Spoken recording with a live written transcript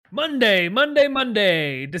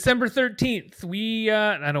Monday, December 13th.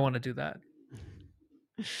 I don't want to do that.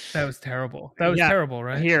 That was terrible. That was terrible,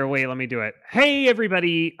 right? Here, wait, let me do it. Hey,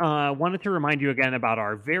 everybody. Wanted to remind you again about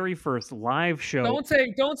our very first live show. Don't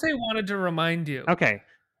say wanted to remind you. Okay.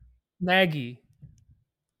 Maggie.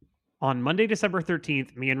 On Monday, December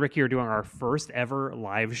 13th, me and Ricky are doing our first ever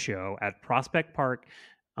live show at Prospect Park.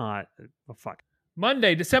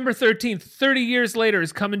 Monday, December 13th, 30 years later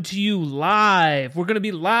is coming to you live. We're going to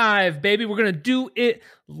be live, baby. We're going to do it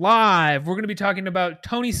live. We're going to be talking about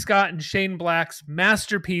Tony Scott and Shane Black's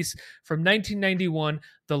masterpiece from 1991,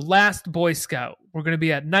 The Last Boy Scout. We're going to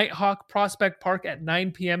be at Nighthawk Prospect Park at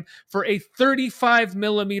 9 p.m. for a 35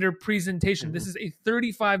 millimeter presentation. This is a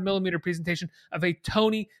 35 millimeter presentation of a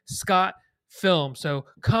Tony Scott film. So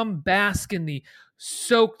come bask in the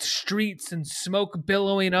soaked streets and smoke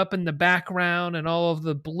billowing up in the background and all of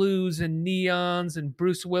the blues and neons and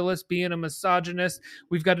Bruce Willis being a misogynist.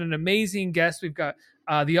 We've got an amazing guest. We've got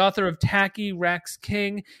the author of Tacky, Rex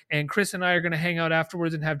King, and Chris and I are going to hang out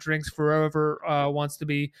afterwards and have drinks for whoever wants to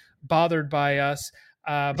be bothered by us.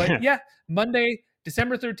 But yeah, Monday,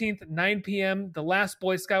 December 13th, 9 p.m., The Last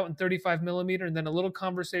Boy Scout in 35 millimeter, and then a little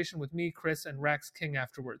conversation with me, Chris, and Rex King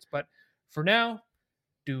afterwards. But for now,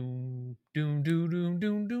 doom doom doom doom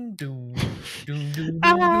doom doom doom doom doom.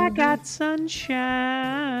 I got sunshine.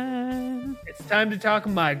 It's time to talk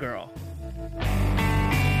My Girl.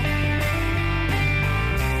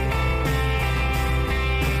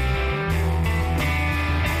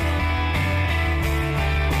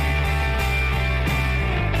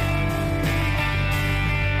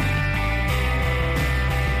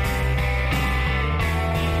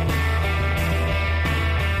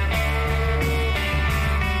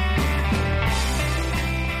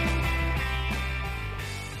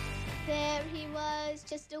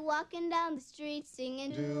 Just walking down the street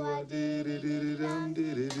singing.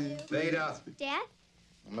 Veda. Dad?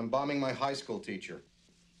 I'm embalming my high school teacher.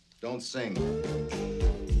 Don't sing.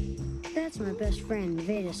 That's my best friend,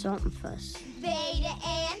 Veda Saltonfuss. Veda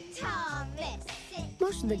and Thomas.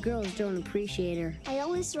 Most of the girls don't appreciate her. I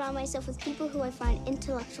always surround myself with people who I find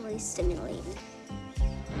intellectually stimulating.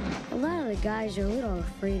 A lot of the guys are a little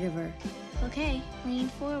afraid of her. Okay, lean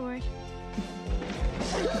forward.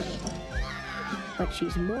 But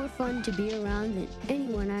she's more fun to be around than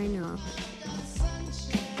anyone I know.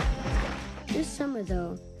 This summer,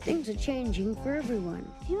 though, things are changing for everyone.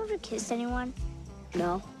 Have you ever kissed anyone?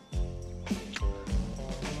 No.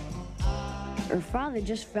 Her father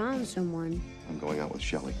just found someone. I'm going out with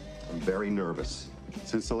Shelley. I'm very nervous.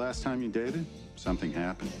 Since the last time you dated, something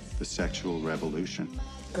happened. The sexual revolution.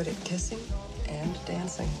 Good at kissing and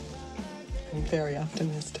dancing. I'm very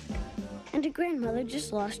optimistic. And her grandmother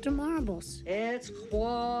just lost her marbles. It's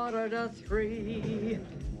 2:45.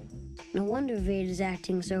 No wonder Veda's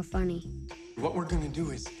acting so funny. What we're gonna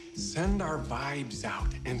do is send our vibes out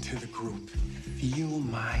into the group. Feel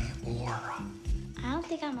my aura. I don't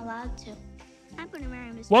think I'm allowed to. I'm gonna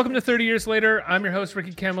marry Mr. Welcome to 30 Years Later. I'm your host,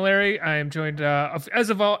 Ricky Camilleri. I am joined,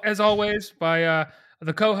 as always, by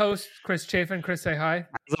the co-host, Chris Chafin. Chris, say hi.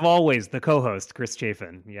 As always, the co-host, Chris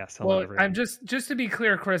Chafin. Yes, hello, well, everyone. I'm just to be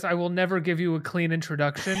clear, Chris, I will never give you a clean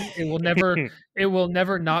introduction. It will never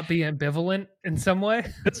not be ambivalent in some way.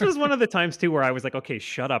 This was one of the times, too, where I was like, okay,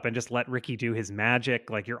 shut up and just let Ricky do his magic.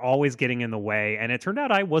 Like, you're always getting in the way. And it turned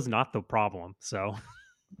out I was not the problem, so...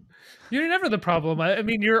 You're never the problem. I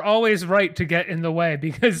mean, you're always right to get in the way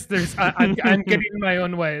because I'm getting in my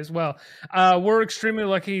own way as well. We're extremely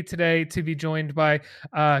lucky today to be joined by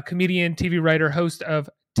comedian, TV writer, host of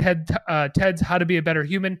Ted's How to Be a Better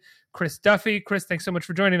Human, Chris Duffy. Chris, thanks so much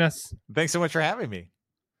for joining us. Thanks so much for having me.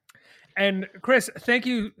 And Chris, thank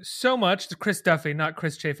you so much to Chris Duffy, not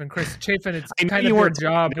Chris Chafin. Chris Chafin, it's kind of your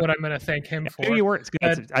job what I'm going to thank him for.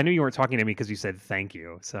 I knew you weren't talking to me because you said thank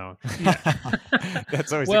you. So yeah.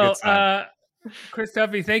 That's always a good sign. Chris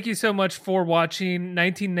Duffy, thank you so much for watching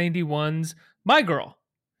 1991's My Girl.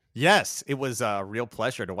 Yes, it was a real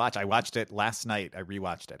pleasure to watch. I watched it last night. I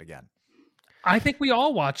rewatched it again. I think we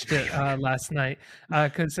all watched it last night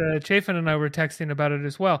because Chafin and I were texting about it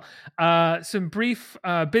as well. Some brief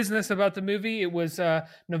business about the movie. It was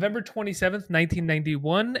November 27th,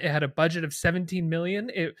 1991. It had a budget of $17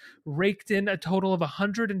 million. It raked in a total of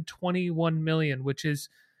 $121 million, which is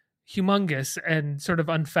humongous and sort of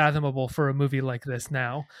unfathomable for a movie like this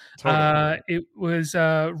now. Totally. It was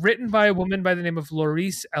written by a woman by the name of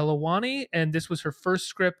Laurice Elowany, and this was her first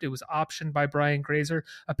script. It was optioned by Brian Grazer,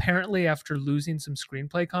 apparently after losing some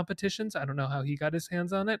screenplay competitions. I don't know how he got his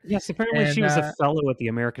hands on it. Yes, apparently she was a fellow at the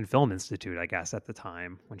American Film Institute, I guess, at the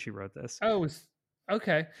time when she wrote this.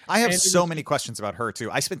 Okay. I have And it so was- many questions about her too.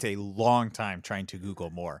 I spent a long time trying to Google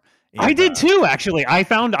more. I And, did too, actually. I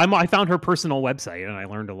found her personal website, and I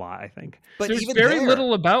learned a lot, I think. But There's even very there,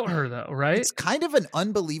 little about her, though, right? it's kind of an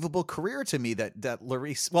unbelievable career to me that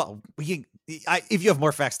Larice. Well, if you have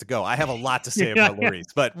more facts to go, I have a lot to say about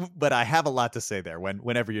Larice, but I have a lot to say there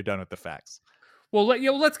whenever you're done with the facts. Well,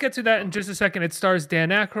 let's get to that in just a second. It stars Dan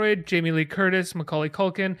Aykroyd, Jamie Lee Curtis, Macaulay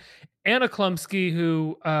Culkin, Anna Klumsky,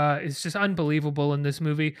 who is just unbelievable in this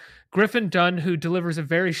movie. Griffin Dunn, who delivers a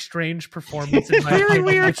very strange performance. In my Very opinion,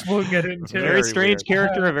 weird. which we'll get into. Very Very strange weird.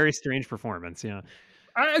 character, a very strange performance. Yeah.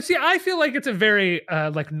 I feel like it's a very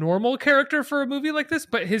like normal character for a movie like this,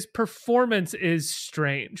 but his performance is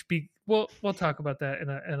strange. We'll talk about that in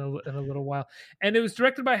a little while. And it was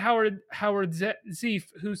directed by Howard Zieff,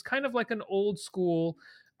 who's kind of like an old school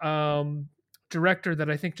director that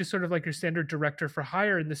I think just sort of like your standard director for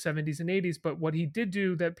hire in the 70s and 80s. But what he did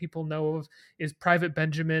do that people know of is Private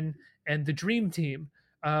Benjamin and The Dream Team.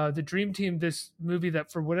 The Dream Team, this movie that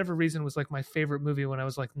for whatever reason was like my favorite movie when I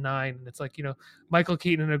was like 9. And it's like, Michael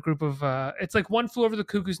Keaton and a group of it's like One Flew Over the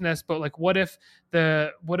Cuckoo's Nest, but like what if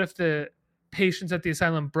the patients at the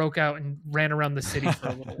asylum broke out and ran around the city for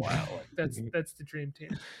a little while? Like that's The Dream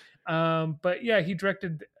Team. But yeah, he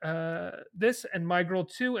directed this and My Girl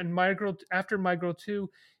 2, and after My Girl 2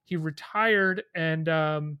 he retired,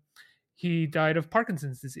 and he died of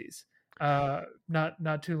Parkinson's disease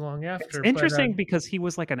not too long after. It's interesting because he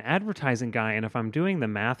was like an advertising guy, and if I'm doing the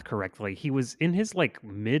math correctly, he was in his like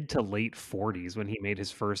mid to late 40s when he made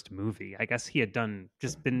his first movie. I guess he had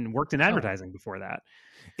worked in advertising before that.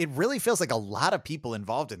 It really feels like a lot of people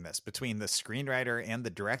involved in this, between the screenwriter and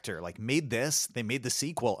the director, like made this, they made the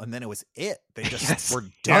sequel, and then it was it. They just were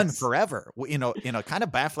done forever, in a kind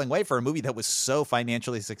of baffling way for a movie that was so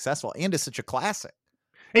financially successful and is such a classic.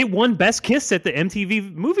 It won Best Kiss at the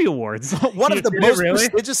MTV Movie Awards. One of the most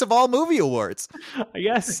prestigious of all movie awards.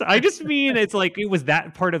 Yes. I just mean it's like it was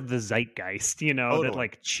that part of the zeitgeist, Totally. that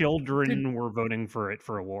like children were voting for it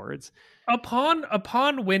for awards.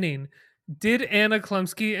 Upon winning, did Anna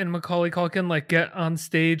Klumsky and Macaulay Culkin like get on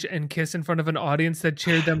stage and kiss in front of an audience that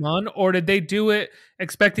cheered them on, or did they do it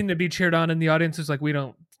expecting to be cheered on and the audience was like, we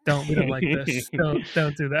don't like this.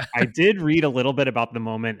 Don't do that. I did read a little bit about the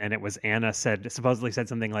moment, and it was Anna supposedly said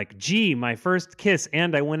something like, "Gee, my first kiss,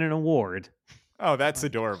 and I win an award." Oh, that's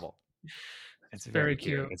adorable. It's very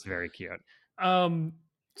cute. cute. It's very cute.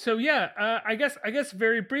 So yeah, I guess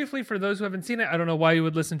very briefly for those who haven't seen it, I don't know why you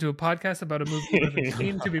would listen to a podcast about a movie you haven't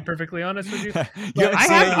seen, to be perfectly honest with you. But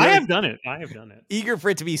I have done it. I have done it. Eager for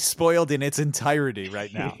it to be spoiled in its entirety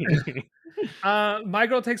right now. My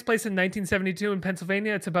Girl takes place in 1972 in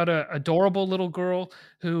Pennsylvania. It's about a adorable little girl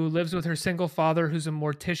who lives with her single father, who's a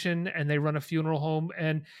mortician, and they run a funeral home.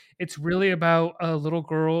 And it's really about a little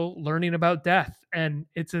girl learning about death. And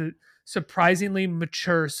it's a surprisingly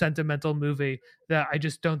mature, sentimental movie that I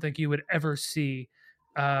just don't think you would ever see,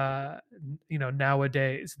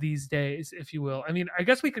 nowadays, these days, if you will. I mean, I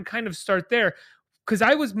guess we could kind of start there, because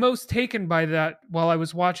I was most taken by that while I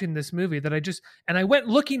was watching this movie, that I went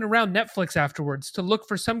looking around Netflix afterwards to look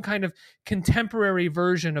for some kind of contemporary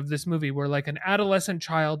version of this movie where like an adolescent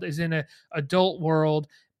child is in an adult world,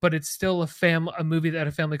 but it's still a movie that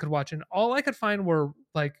a family could watch. And all I could find were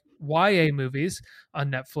like YA movies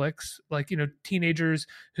on Netflix, like, teenagers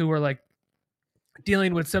who were like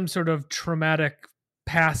dealing with some sort of traumatic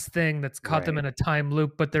past thing that's caught them in a time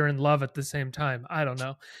loop, but they're in love at the same time. I don't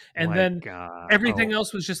know. And everything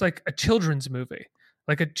else was just like a children's movie,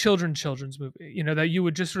 like a children's movie, that you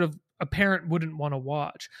would just sort of, a parent wouldn't want to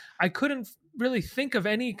watch. I couldn't really think of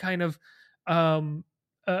any kind of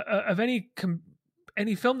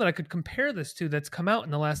any film that I could compare this to that's come out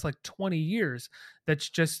in the last like 20 years. That's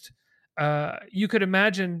just, you could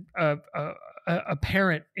imagine a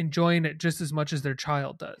parent enjoying it just as much as their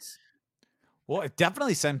child does. Well, it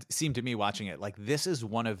definitely seemed to me watching it like this is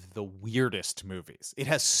one of the weirdest movies. It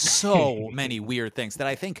has so many weird things that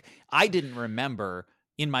I think I didn't remember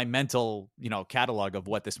in my mental, catalog of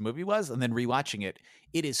what this movie was. And then rewatching it,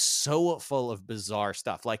 it is so full of bizarre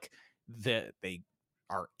stuff. Like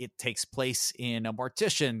it takes place in a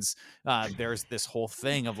mortician's. There's this whole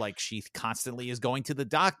thing of like she constantly is going to the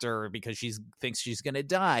doctor because she thinks she's going to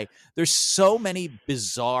die. There's so many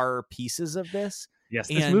bizarre pieces of this. Yes,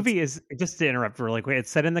 this movie is, just to interrupt really quick, it's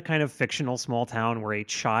set in the kind of fictional small town where a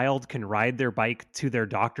child can ride their bike to their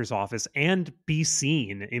doctor's office and be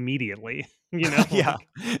seen immediately, Yeah.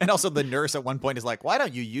 And also the nurse at one point is like, why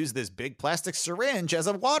don't you use this big plastic syringe as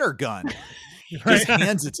a water gun? Just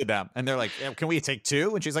hands it to them. And they're like, can we take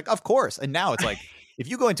 2? And she's like, of course. And now it's like, if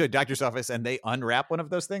you go into a doctor's office and they unwrap one of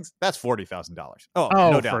those things, that's $40,000. Oh,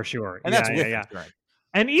 no doubt. For sure. And that's with insurance.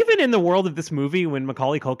 And even in the world of this movie, when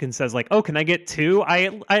Macaulay Culkin says like, "Oh, can I get 2?"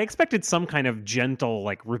 I expected some kind of gentle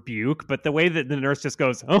like rebuke, but the way that the nurse just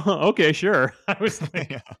goes, "Oh, okay, sure." I was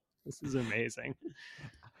like, this is amazing.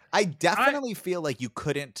 I definitely feel like you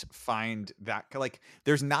couldn't find that. Like,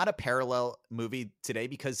 there's not a parallel movie today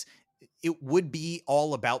because it would be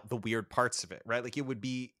all about the weird parts of it, right? Like, they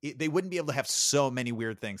wouldn't be able to have so many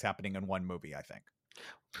weird things happening in one movie, I think.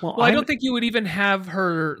 Well, I don't think you would even have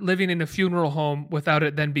her living in a funeral home without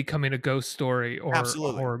it then becoming a ghost story or a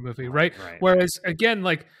horror movie, right? Whereas, again,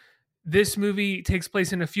 like, this movie takes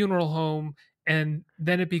place in a funeral home, and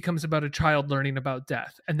then it becomes about a child learning about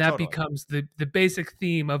death, and that becomes the basic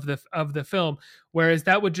theme of the film. Whereas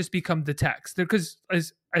that would just become the text, because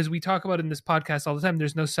as we talk about in this podcast all the time,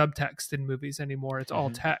 there's no subtext in movies anymore; it's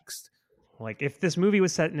all text. Like, if this movie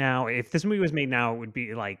was made now, it would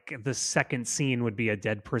be like the second scene would be a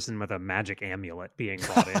dead person with a magic amulet being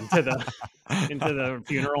brought into the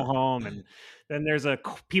funeral home, and then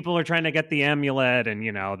people are trying to get the amulet, and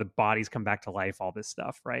the bodies come back to life, all this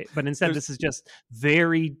stuff, right? But instead, this is just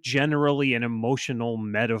very generally an emotional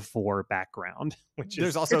metaphor background. Which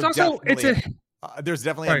there's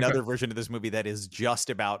definitely another version of this movie that is just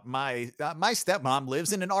about my stepmom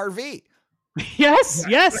lives in an RV. Yes,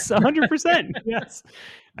 100%. Yes.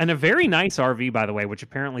 And a very nice RV, by the way, which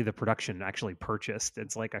apparently the production actually purchased.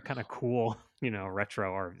 It's like a kind of cool,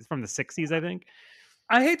 retro RV. It's from the 60s, I think.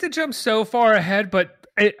 I hate to jump so far ahead, but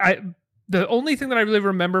the only thing that I really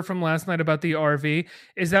remember from last night about the RV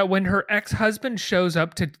is that when her ex-husband shows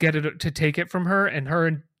up to get it, to take it from her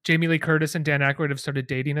and Jamie Lee Curtis and Dan Aykroyd have started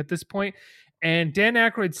dating at this point, and Dan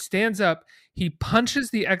Aykroyd stands up, he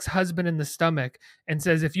punches the ex-husband in the stomach and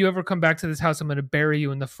says, "If you ever come back to this house, I'm going to bury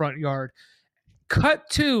you in the front yard." Cut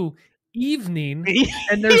to evening,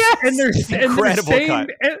 and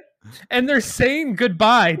they're saying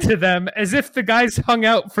goodbye to them as if the guys hung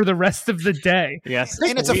out for the rest of the day. Yes,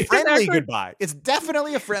 and it's a friendly goodbye. It's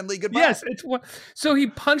definitely a friendly goodbye. Yes, so he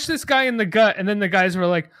punched this guy in the gut, and then the guys were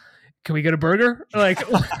like, "Can we get a burger?" Like,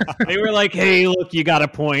 they were like, "Hey, look, you got a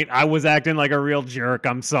point. I was acting like a real jerk.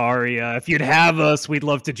 I'm sorry. If you'd have us, we'd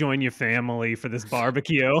love to join your family for this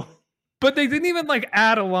barbecue." But they didn't even like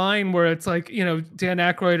add a line where it's like, Dan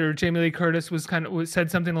Aykroyd or Jamie Lee Curtis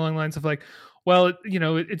said something along the lines of like, "Well,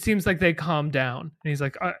 it seems like they calmed down." And he's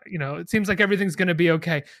like, "It seems like everything's going to be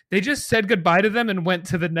okay." They just said goodbye to them and went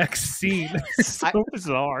to the next scene. So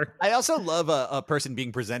bizarre. I also love a person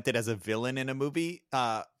being presented as a villain in a movie.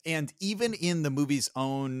 And even in the movie's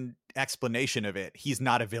own explanation of it, he's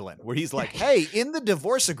not a villain, where he's like, "Hey, in the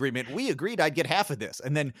divorce agreement, we agreed I'd get half of this."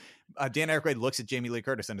 And then Dan Aykroyd looks at Jamie Lee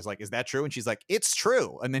Curtis and is like, "Is that true?" And she's like, "It's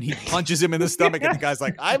true." And then he punches him in the stomach, and the guy's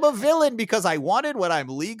like, "I'm a villain because I wanted what I'm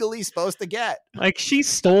legally supposed to get." Like, she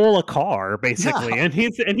stole a car basically, and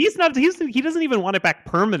he doesn't even want it back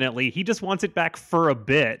permanently. He just wants it back for a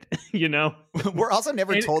bit, We're also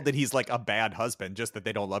never told that he's like a bad husband, just that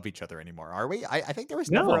they don't love each other anymore, are we? I think there was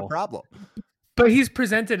never a problem. But he's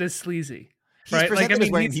presented as sleazy. He's presented as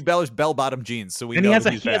wearing bell-bottom jeans, so he has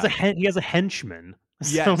a henchman.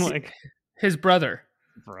 Yes. So, like, his brother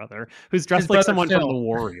who's dressed like someone from the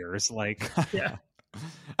Warriors. Like, yeah.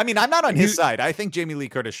 I mean, I'm not on his side. I think Jamie Lee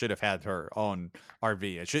Curtis should have had her own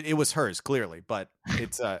RV. It was hers, clearly, but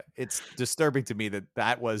it's disturbing to me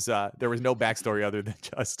that was there was no backstory other than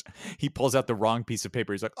just he pulls out the wrong piece of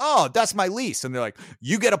paper. He's like, "Oh, that's my lease," and they're like,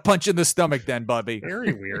 "You get a punch in the stomach, then, Bubby."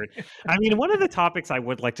 Very weird. I mean, one of the topics I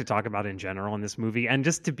would like to talk about in general in this movie, and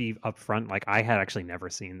just to be upfront, like, I had actually never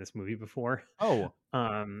seen this movie before. Oh.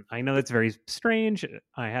 I know that's very strange.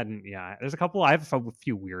 I hadn't. Yeah, there's I have a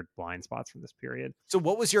few weird blind spots from this period. So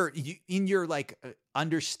what was your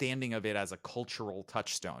understanding of it as a cultural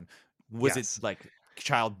touchstone? Was it like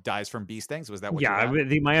child dies from bee stings? Was that what? Yeah,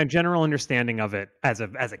 my general understanding of it as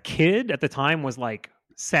a kid at the time was like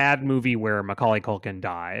sad movie where Macaulay Culkin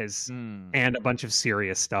dies and a bunch of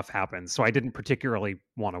serious stuff happens. So I didn't particularly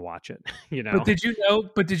want to watch it,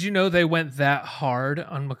 But did you know they went that hard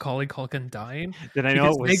on Macaulay Culkin dying? Did I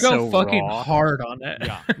know it was they go so fucking raw. hard on it?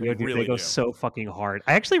 Yeah, they go so fucking hard.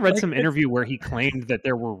 I actually read some interview where he claimed that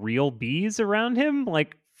there were real bees around him,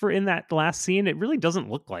 like in that last scene. It really doesn't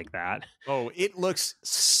look like that. Oh, it looks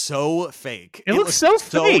so fake. It looks so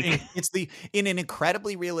fake. In an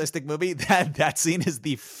incredibly realistic movie, that scene is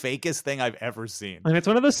the fakest thing I've ever seen. And it's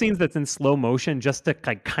one of those scenes that's in slow motion just to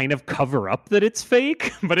like kind of cover up that it's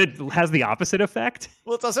fake, but it has the opposite effect.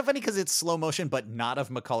 Well, it's also funny because it's slow motion, but not of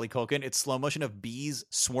Macaulay Culkin. It's slow motion of bees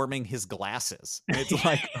swarming his glasses. And it's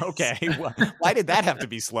like, okay, why did that have to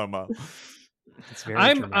be slow-mo? It's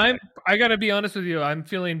very dramatic. I gotta be honest with you. I'm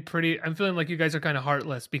feeling like you guys are kind of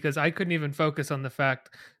heartless because I couldn't even focus on the fact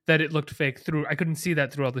that it looked fake through. I couldn't see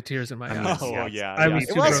that through all the tears in my eyes. Oh yeah, I was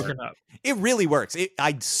it too broken up. It really works.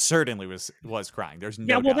 I certainly was crying. There's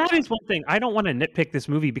no well, doubt that is one thing. I don't want to nitpick this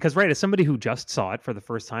movie because, right, as somebody who just saw it for the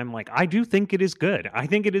first time, like I do think it is good. I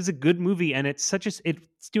think it is a good movie, and it's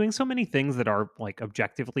doing so many things that are like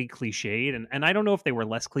objectively cliched, and I don't know if they were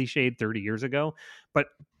less cliched 30 years ago, but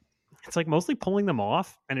it's like mostly pulling them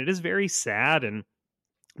off, and it is very sad. And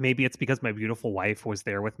maybe it's because my beautiful wife was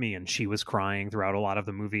there with me and she was crying throughout a lot of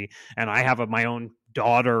the movie, and I have my own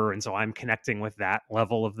daughter, and so I'm connecting with that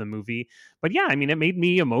level of the movie. But yeah, I mean, it made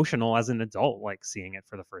me emotional as an adult, like seeing it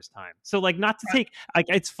for the first time. So like, not to take like,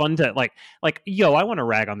 it's fun to like yo, I want to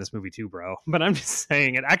rag on this movie too, bro, but I'm just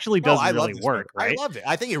saying it actually does really work. Right? I loved it.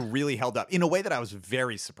 I think it really held up in a way that I was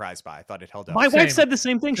very surprised by. I thought it held up. My wife said the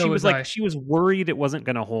same thing. So she was was like, I. she was worried it wasn't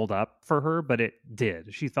going to hold up for her, but it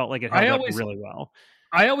did. She felt like it held up really well.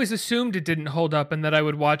 I always assumed it didn't hold up and that I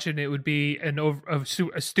would watch it and it would be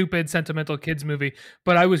a stupid sentimental kids movie,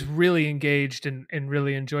 but I was really engaged and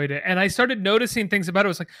really enjoyed it. And I started noticing things about it. I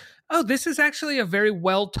was like, oh, this is actually a very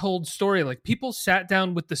well told story. Like people sat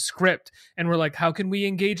down with the script and were like, how can we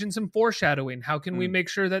engage in some foreshadowing? How can we make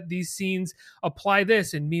sure that these scenes apply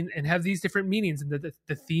this and have these different meanings and that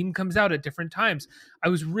the theme comes out at different times? I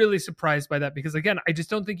was really surprised by that because again, I just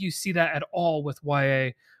don't think you see that at all with YA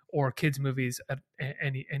or kids movies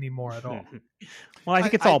anymore at all. Well, I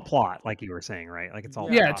think it's all plot, like you were saying, right? Like it's all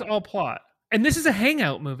plot. It's all plot. And this is a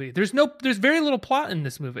hangout movie. There's very little plot in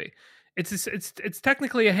this movie. It's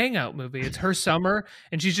technically a hangout movie. It's her summer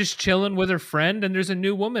and she's just chilling with her friend and there's a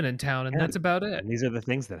new woman in town and that's about it. And these are the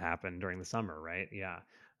things that happen during the summer, right? Yeah.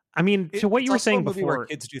 I mean, to what you were saying before, where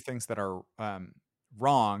kids do things that are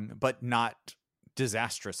wrong, but not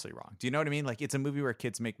disastrously wrong. Do you know what I mean? Like it's a movie where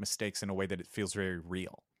kids make mistakes in a way that it feels very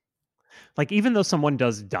real. Like even though someone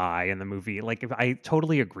does die in the movie, like if I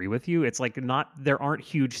totally agree with you, it's like there aren't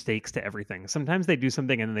huge stakes to everything. Sometimes they do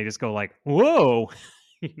something and then they just go like, whoa,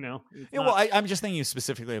 you know? Well, I'm just thinking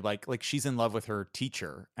specifically of like she's in love with her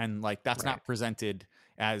teacher and like that's not presented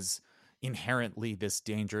as inherently this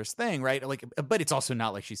dangerous thing, right? Like, but it's also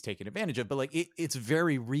not like she's taken advantage of, but like it's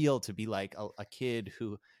very real to be like a kid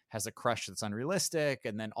who has a crush that's unrealistic.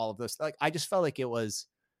 And then all of this, like, I just felt like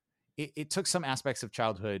it took some aspects of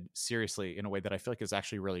childhood seriously in a way that I feel like is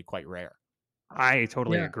actually really quite rare. I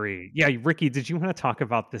totally agree. Yeah, Ricky, did you want to talk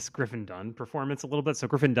about this Griffin Dunn performance a little bit? So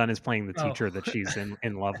Griffin Dunn is playing the teacher that she's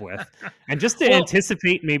in love with. And just to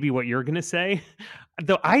anticipate maybe what you're going to say,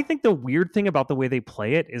 though, I think the weird thing about the way they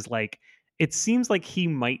play it is like, it seems like he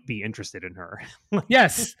might be interested in her.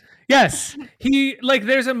 Yes. He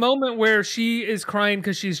there's a moment where she is crying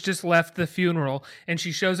because she's just left the funeral and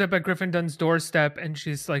she shows up at Griffin Dunn's doorstep and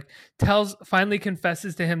she's like finally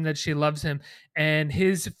confesses to him that she loves him, and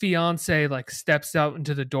his fiance like steps out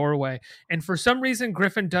into the doorway, and for some reason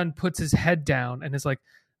Griffin Dunn puts his head down and is like,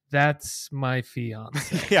 that's my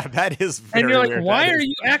fiance. Yeah, that is very and you're like, weird. why are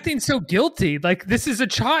you acting so guilty? Like, this is a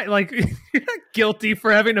child. Like, you're not guilty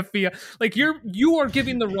for having a fiance. Like, you are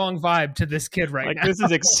giving the wrong vibe to this kid right now. This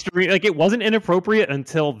is extreme. Like, it wasn't inappropriate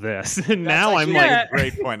until this. And now I'm like, a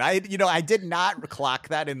great point. I did not clock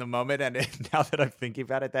that in the moment, and now that I'm thinking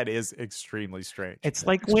about it, that is extremely strange. It's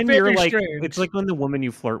like when you're like, it's like when the woman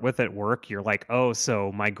you flirt with at work, you're like, oh,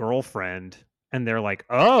 so my girlfriend. And they're like,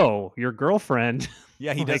 oh, your girlfriend.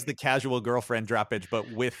 Yeah, he does the casual girlfriend droppage, but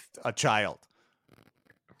with a child.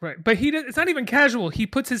 Right, but it's not even casual. He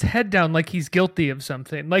puts his head down like he's guilty of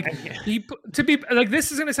something. Like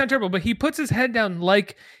this is going to sound terrible, but he puts his head down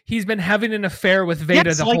like he's been having an affair with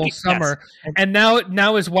Veda the whole summer, and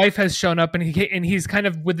now his wife has shown up, and he's kind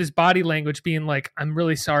of with his body language being like, "I'm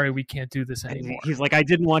really sorry, we can't do this anymore." He's like, "I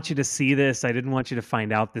didn't want you to see this. I didn't want you to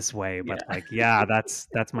find out this way, but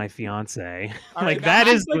that's my fiance." Like that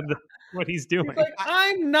is what he's doing. He's like,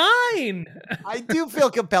 I'm 9. I do feel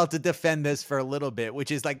compelled to defend this for a little bit,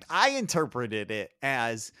 which is like, I interpreted it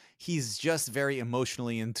as he's just very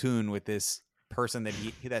emotionally in tune with this person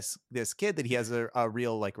this kid that he has a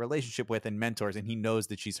real like relationship with and mentors, and he knows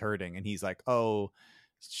that she's hurting, and he's like, oh,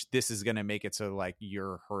 this is going to make it so like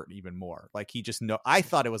you're hurt even more. Like he just I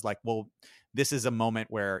thought it was like, well, this is a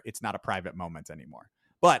moment where it's not a private moment anymore.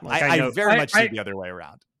 But like, I very much see the other way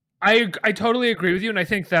around. I totally agree with you, and I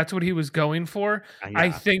think that's what he was going for. Yeah.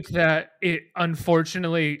 I think that it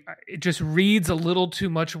unfortunately it just reads a little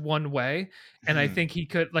too much one way, and I think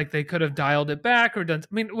they could have dialed it back or done.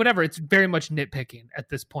 I mean, whatever. It's very much nitpicking at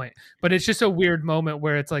this point, but it's just a weird moment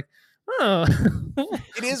where it's like, oh,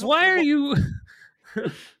 it is. Why are you?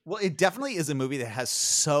 Well, it definitely is a movie that has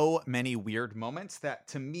so many weird moments that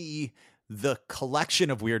to me, the collection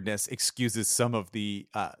of weirdness excuses some of the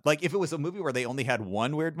like if it was a movie where they only had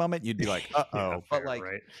one weird moment, you'd be like, uh-oh. But like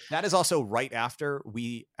that is also right after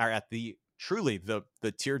we are at the truly the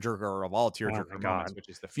tearjerker of all tearjerker moments, which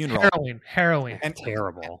is the funeral. Harrowing and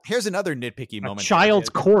terrible. Here's another nitpicky moment. A child's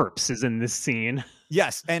corpse is in this scene.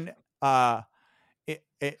 Yes, and a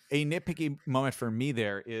nitpicky moment for me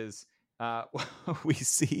there is we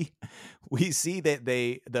see that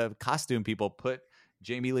the costume people put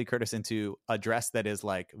Jamie Lee Curtis into a dress that is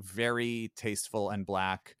like very tasteful and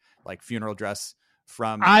black, like funeral dress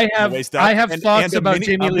from I have thoughts about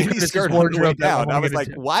Jamie Lee Curtis's wardrobe down. I was like,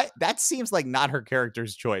 why? That seems like not her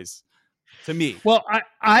character's choice to me. Well,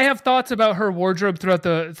 I have thoughts about her wardrobe throughout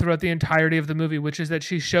the entirety of the movie, which is that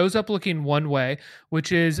she shows up looking one way,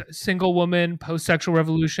 which is single woman, post-sexual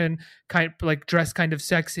revolution, kind like dressed kind of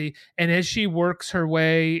sexy. And as she works her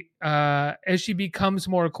way, as she becomes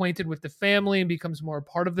more acquainted with the family and becomes more a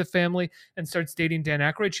part of the family and starts dating Dan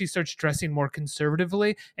Aykroyd, she starts dressing more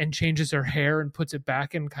conservatively and changes her hair and puts it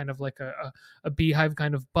back in kind of like a beehive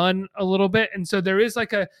kind of bun a little bit. And so there is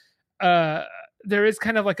like there is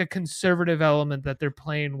kind of like a conservative element that they're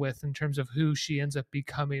playing with in terms of who she ends up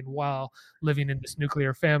becoming while living in this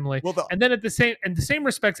nuclear family. Well, and then in the same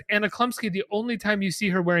respects, Anna Klumsky, the only time you see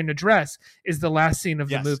her wearing a dress is the last scene of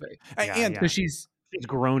the movie. And so she's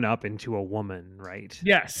grown up into a woman, right?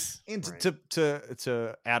 Yes. And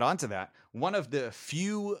to add on to that, one of the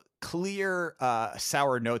few clear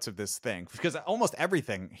sour notes of this thing, because almost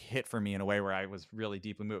everything hit for me in a way where I was really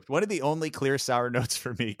deeply moved. One of the only clear sour notes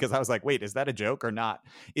for me, because I was like, wait, is that a joke or not?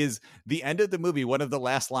 Is the end of the movie, one of the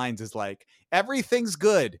last lines is like, everything's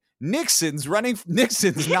good. Nixon's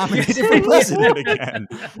nominated for president again.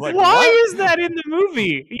 Like, why is that in the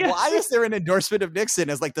movie? Yes. Why is there an endorsement of Nixon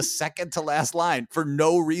as like the second to last line for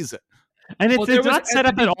no reason? And it's not set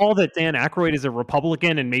up at all that Dan Aykroyd is a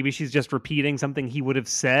Republican and maybe she's just repeating something he would have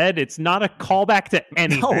said. It's not a callback to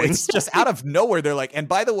anything. No, it's just out of nowhere. They're like, and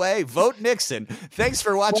by the way, vote Nixon. Thanks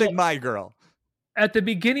for watching My Girl. At the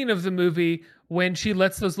beginning of the movie, when she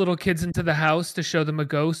lets those little kids into the house to show them a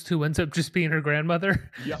ghost who ends up just being her grandmother,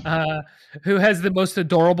 who has the most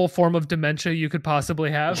adorable form of dementia you could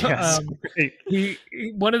possibly have. Yes,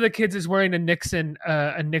 one of the kids is wearing a Nixon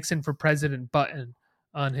for president button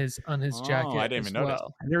on his jacket. I didn't even notice.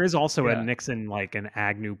 Well. There is also a Nixon, like an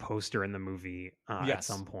Agnew poster in the movie at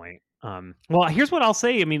some point. Well, here's what I'll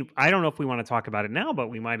say. I mean, I don't know if we want to talk about it now, but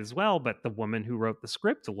we might as well. But the woman who wrote the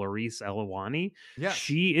script, Laurice Elwani,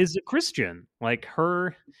 she is a Christian. Like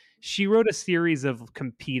she wrote a series of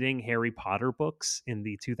competing Harry Potter books in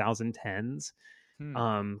the 2010s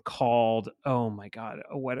called, oh my God,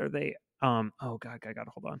 what are they? Oh God, I gotta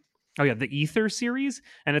hold on. Oh yeah, the Ether series,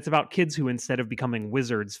 and it's about kids who instead of becoming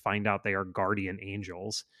wizards find out they are guardian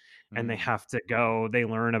angels, and they have to go. They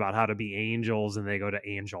learn about how to be angels, and they go to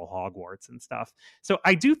Angel Hogwarts and stuff. So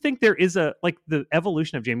I do think there is the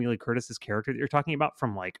evolution of Jamie Lee Curtis's character that you're talking about,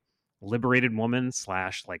 from like liberated woman /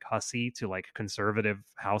 like hussy to like conservative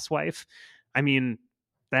housewife. I mean,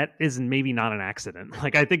 that is maybe not an accident.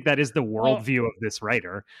 Like I think that is the worldview of this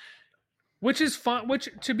writer. Which is fine. Which,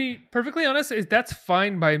 to be perfectly honest, that's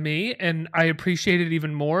fine by me, and I appreciate it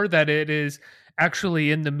even more that it is actually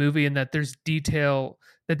in the movie and that there's detail,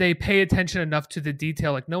 that they pay attention enough to the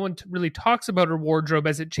detail. Like no one really talks about her wardrobe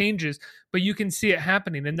as it changes, but you can see it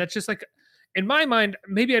happening, and that's just like, in my mind,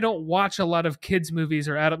 maybe I don't watch a lot of kids movies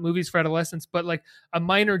or adult movies for adolescents, but like a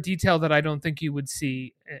minor detail that I don't think you would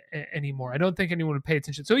see anymore. I don't think anyone would pay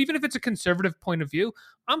attention. So even if it's a conservative point of view,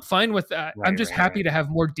 I'm fine with that. I'm just happy to have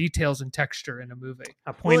more details and texture in a movie.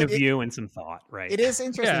 A point of view and some thought, right? It is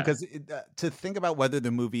interesting because to think about whether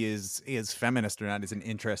the movie is feminist or not is an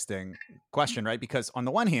interesting question, right? Because on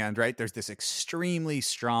the one hand, right, there's this extremely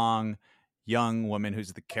strong young woman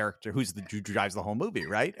who's the character who drives the whole movie,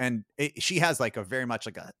 right? And she has like a very much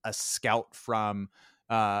like a scout from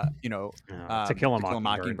To Kill a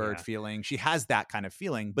Mockingbird feeling. She has that kind of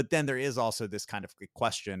feeling, but then there is also this kind of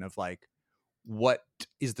question of like, what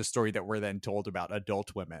is the story that we're then told about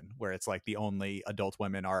adult women, where it's like the only adult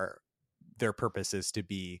women are, their purpose is to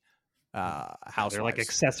be housewives. They're like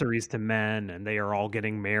accessories to men, and they are all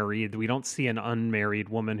getting married. We don't see an unmarried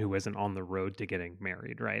woman who isn't on the road to getting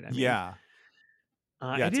married, right? I mean,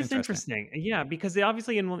 it is interesting. Yeah, because they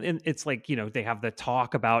obviously it's like, they have the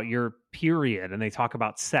talk about your period and they talk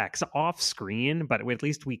about sex off screen, but at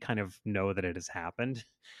least we kind of know that it has happened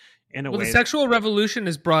in a way. The sexual revolution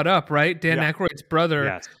is brought up, right? Dan Aykroyd's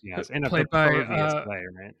brother, yes, in a played by play,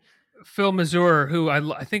 right? Phil Mazur, who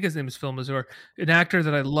I think his name is Phil Mazur, an actor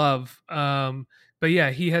that I love. But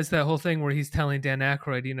yeah, he has that whole thing where he's telling Dan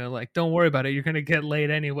Aykroyd, like, don't worry about it. You're going to get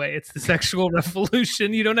laid anyway. It's the sexual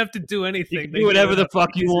revolution. You don't have to do anything. You can do whatever the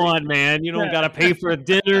fuck you want, man. You don't got to pay for a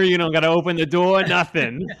dinner. You don't got to open the door.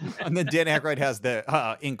 Nothing. And then Dan Aykroyd has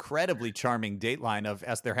the incredibly charming dateline of,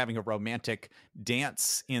 as they're having a romantic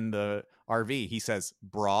dance in the RV, he says,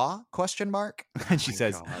 "Bra?" ? And she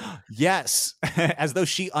says, "Yes," as though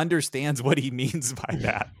she understands what he means by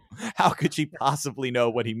that. How could she possibly know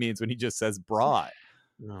what he means when he just says bra?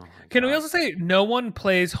 Can we also say no one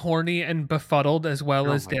plays horny and befuddled as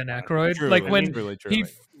well as Dan Aykroyd? Truly, like when truly.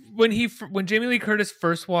 when Jamie Lee Curtis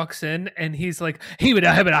first walks in and he's like, it's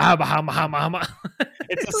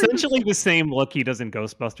essentially the same look he does in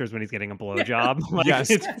Ghostbusters when he's getting a blowjob. Like, yes,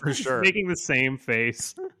 it's for sure. Making the same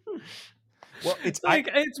face. Well, it's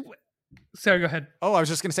sorry, go ahead. Oh, I was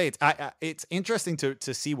just going to say it's interesting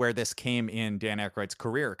to see where this came in Dan Aykroyd's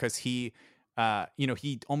career, because he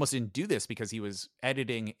almost didn't do this because he was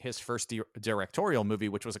editing his first directorial movie,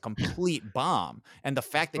 which was a complete bomb. And the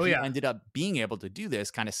fact that he ended up being able to do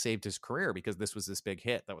this kind of saved his career, because this was this big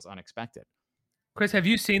hit that was unexpected. Chris, have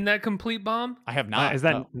you seen that complete bomb? I have not. Is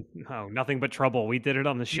that Nothing But Trouble? We did it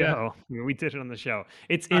on the show. Yeah. We did it on the show.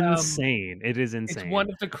 It's insane. It is insane. It's one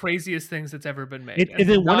of the craziest things that's ever been made.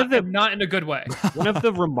 Not in a good way. One of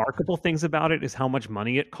the remarkable things about it is how much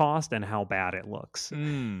money it cost and how bad it looks.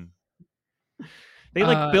 They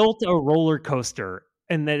built a roller coaster,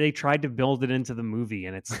 and then they tried to build it into the movie,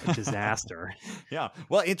 and it's a disaster. Yeah.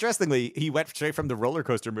 Well, interestingly, he went straight from the roller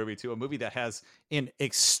coaster movie to a movie that has an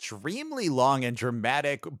extremely long and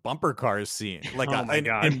dramatic bumper cars scene, like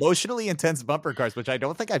emotionally intense bumper cars, which I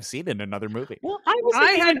don't think I've seen in another movie. Well,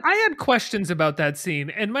 I had questions about that scene,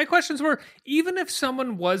 and my questions were, even if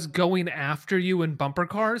someone was going after you in bumper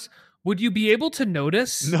cars, would you be able to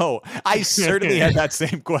notice? No, I certainly had that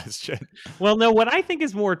same question. Well, no, what I think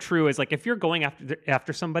is more true is, like, if you're going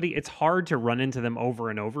after somebody, it's hard to run into them over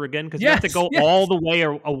and over again, because you have to go all the way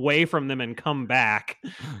away from them and come back,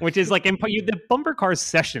 which is like the bumper cars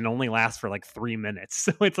session only lasts for like 3 minutes.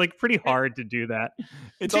 So it's like pretty hard to do that.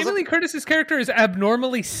 Jamie Lee Curtis's character is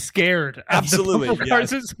abnormally scared of the bumper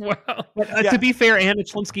cars as well. But, to be fair, Anna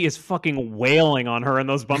Chlumsky is fucking wailing on her in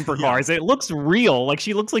those bumper cars. It looks real. Like,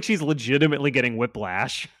 she looks like she's legitimately getting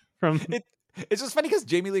whiplash from it. It's just funny because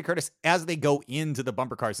Jamie Lee Curtis, as they go into the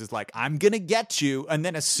bumper cars, is like, "I'm gonna get you," and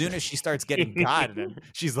then as soon as she starts getting gotten,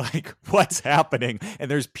 she's like, "What's happening?" And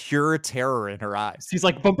there's pure terror in her eyes. She's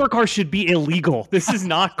like, "Bumper cars should be illegal. This is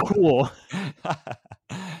not cool."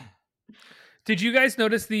 Did you guys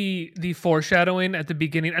notice the foreshadowing at the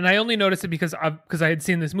beginning? And I only noticed it because I had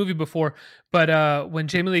seen this movie before. But when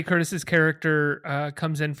Jamie Lee Curtis's character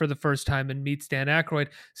comes in for the first time and meets Dan Aykroyd,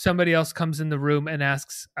 somebody else comes in the room and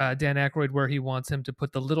asks Dan Aykroyd where he wants him to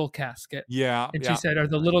put the little casket. Yeah. And she said, "Are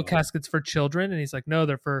the little caskets for children?" And he's like, "No,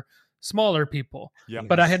 they're for smaller people." Yeah.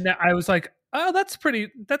 But I was like, "Oh,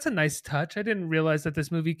 that's a nice touch. I didn't realize that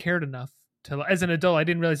this movie cared enough." As an adult, I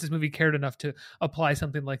didn't realize this movie cared enough to apply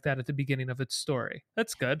something like that at the beginning of its story.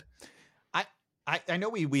 That's good. I know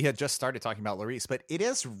we had just started talking about Larice, but it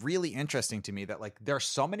is really interesting to me that, like, there are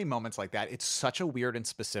so many moments like that. It's such a weird and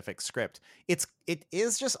specific script. It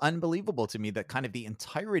is just unbelievable to me that kind of the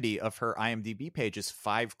entirety of her IMDb page is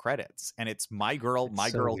 5 credits, and it's My Girl, My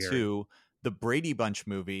Girl 2, the Brady Bunch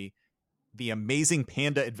movie, The Amazing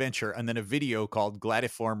Panda Adventure, and then a video called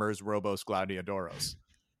Gladiformers Robos Gladiadoros.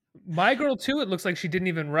 My Girl 2, it looks like she didn't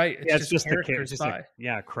even write. It's just characters by.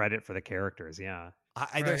 Credit for the characters. Yeah.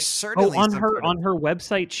 There's certainly on her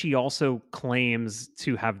website, she also claims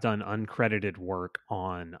to have done uncredited work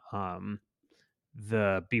on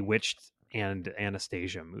the Bewitched and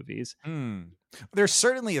Anastasia movies. There's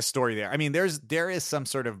certainly a story there. I mean, there is some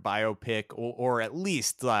sort of biopic or at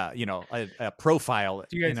least a profile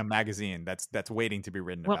in a magazine that's waiting to be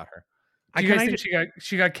written about her. Do you guys think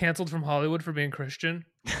she got canceled from Hollywood for being Christian?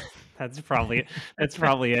 That's probably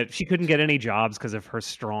it. She couldn't get any jobs because of her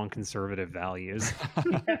strong conservative values.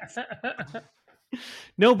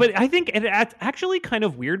 No, but I think it's actually kind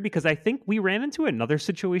of weird, because I think we ran into another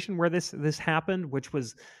situation where this happened, which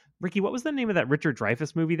was, Ricky, what was the name of that Richard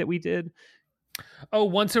Dreyfuss movie that we did? Oh,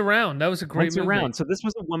 Once Around. That was a great movie. Once Around. So this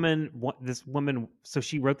was a woman. So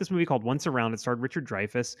she wrote this movie called Once Around. It starred Richard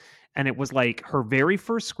Dreyfuss, and it was like her very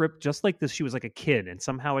first script. Just like this, she was like a kid, and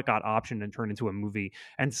somehow it got optioned and turned into a movie.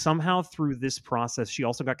 And somehow through this process, she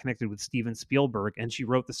also got connected with Steven Spielberg, and she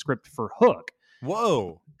wrote the script for Hook.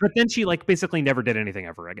 Whoa! But then she basically never did anything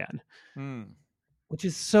ever again, which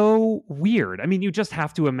is so weird. I mean, you just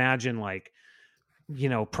have to imagine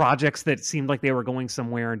projects that seemed like they were going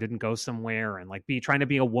somewhere and didn't go somewhere, and like trying to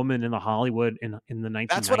be a woman in the Hollywood in the 1990s.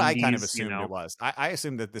 That's what I kind of assumed it was. I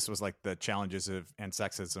assumed that this was like the challenges and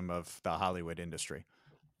sexism of the Hollywood industry.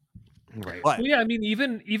 Right. Well, yeah, I mean,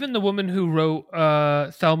 even the woman who wrote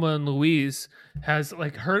Thelma and Louise has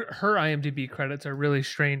like her IMDb credits are really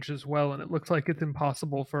strange as well, and it looks like it's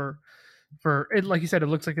impossible for it. Like you said, it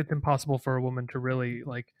looks like it's impossible for a woman to really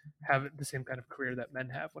like have the same kind of career that men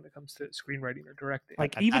have when it comes to screenwriting or directing.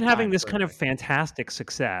 Like even having this kind of fantastic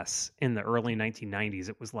success in the early 1990s,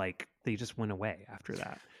 it was like they just went away after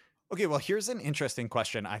that. Okay, well, here's an interesting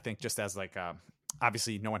question. I think just as like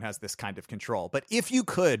obviously no one has this kind of control, but if you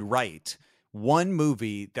could write one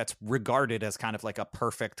movie that's regarded as kind of like a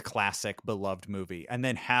perfect classic beloved movie and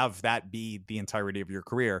then have that be the entirety of your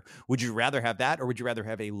career, would you rather have that, or would you rather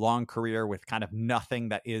have a long career with kind of nothing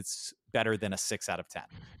that is better than a 6 out of 10?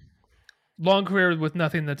 Long career with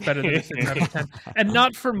nothing that's better than a 6 out of 10. And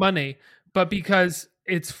not for money, but because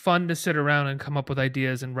it's fun to sit around and come up with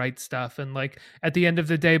ideas and write stuff. And like at the end of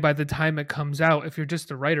the day, by the time it comes out, if you're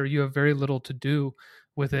just a writer, you have very little to do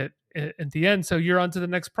with it at the end. So you're on to the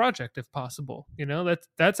next project if possible.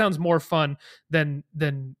 That sounds more fun than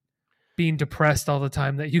being depressed all the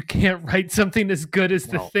time that you can't write something as good as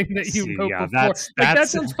the thing that you wrote before. That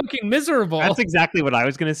sounds fucking miserable. That's exactly what I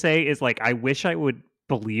was going to say, is like, I wish I would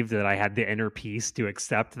believe that I had the inner peace to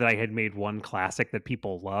accept that I had made one classic that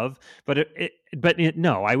people love, but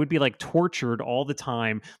no, I would be like tortured all the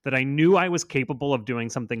time that I knew I was capable of doing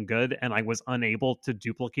something good and I was unable to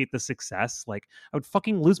duplicate the success. Like I would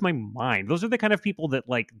fucking lose my mind. Those are the kind of people that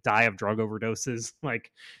like die of drug overdoses.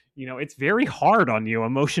 Like, it's very hard on you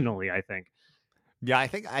emotionally, I think. Yeah, I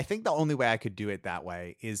think the only way I could do it that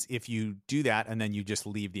way is if you do that and then you just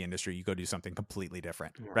leave the industry, you go do something completely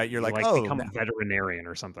different, right? You're like become a veterinarian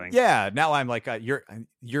or something. Yeah, now I'm like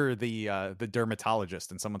you're the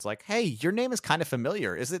dermatologist, and someone's like, hey, your name is kind of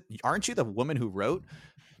familiar. Aren't you the woman who wrote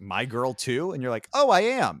My Girl 2? And you're like, oh, I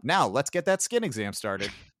am. Now let's get that skin exam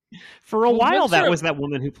started. For a while, that was that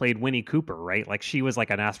woman who played Winnie Cooper, right? Like she was like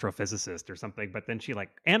an astrophysicist or something, but then she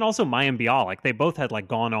and also Mayim Bialik, they both had like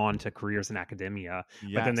gone on to careers in academia,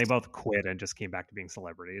 but then they both quit and just came back to being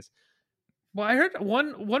celebrities. Well, I heard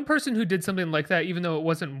one person who did something like that, even though it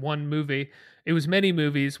wasn't one movie, it was many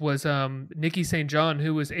movies, was Nikki St. John,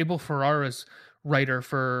 who was Abel Ferrara's writer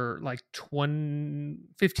for like 15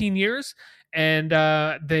 years. And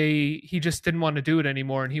he just didn't want to do it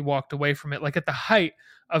anymore, and he walked away from it, like at the height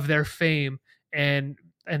of their fame and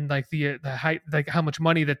like the height, like how much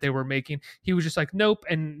money that they were making. He was just like, nope.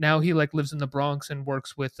 And now he like lives in the Bronx and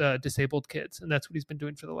works with disabled kids, and that's what he's been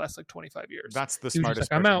doing for the last like 25 years. That's the smartest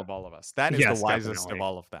person of all of us. That is the wisest definitely. Of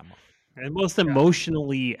all of them, and most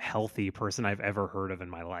emotionally healthy person I've ever heard of in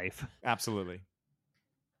my life. Absolutely.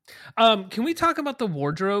 Can we talk about the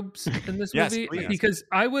wardrobes in this movie? Please. Because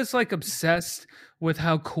I was like obsessed with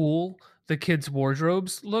how cool the kids'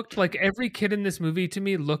 wardrobes looked. Like every kid in this movie to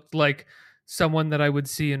me looked like someone that I would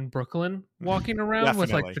see in Brooklyn walking around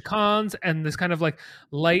with like the cons and this kind of like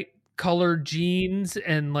light colored jeans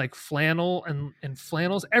and like flannel and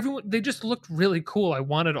flannels. They just looked really cool. I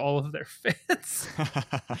wanted all of their fits.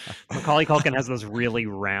 Macaulay Culkin has those really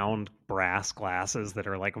round brass glasses that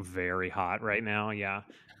are like very hot right now. Yeah.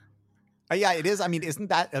 Yeah, it is. I mean, isn't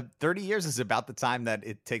that 30 years is about the time that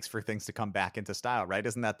it takes for things to come back into style, right?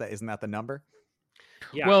 Isn't that the number?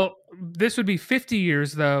 Yeah. Well, this would be 50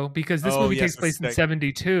 years though, because this movie takes place in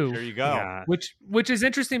 72. There you go. Yeah. Which is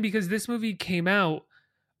interesting because this movie came out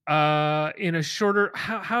in a shorter.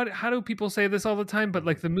 How do people say this all the time? But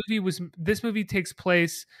like this movie takes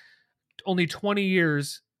place only 20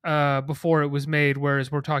 years before it was made,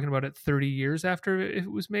 whereas we're talking about it 30 years after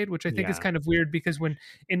it was made, which I think is kind of weird because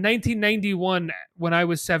in 1991, when I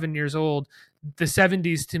was 7 years old, the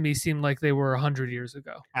 70s to me seemed like they were 100 years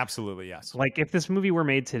ago. Absolutely, yes. Like if this movie were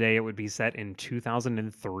made today, it would be set in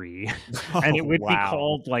 2003 and it would be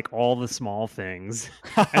called like All the Small Things,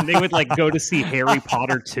 and they would like go to see Harry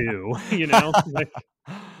Potter 2,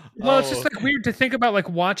 Well, it's just like weird to think about like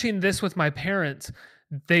watching this with my parents.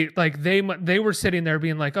 They were sitting there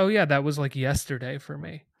being like, oh yeah, that was like yesterday for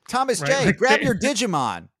me. Thomas right? J, like grab your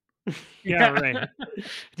Digimon. Yeah, right. Do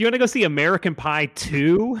you want to go see American Pie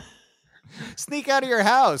 2? Sneak out of your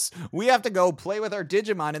house. We have to go play with our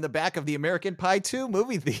Digimon in the back of the American Pie 2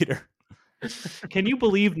 movie theater. Can you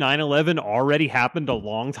believe 9/11 already happened a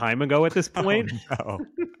long time ago at this point? Oh,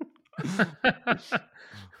 no.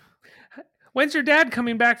 When's your dad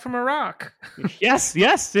coming back from Iraq? Yes,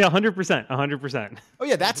 yeah, 100%. Oh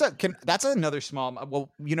yeah, that's another small.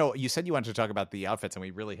 Well, you said you wanted to talk about the outfits, and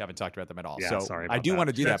we really haven't talked about them at all. Yeah, so sorry I about do that. want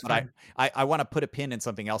to do That's that, but I want to put a pin in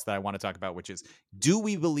something else that I want to talk about, which is, do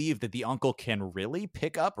we believe that the uncle can really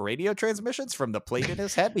pick up radio transmissions from the plate in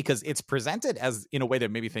his head? Because it's presented as in a way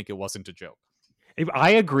that made me think it wasn't a joke.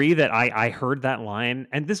 I agree that I heard that line,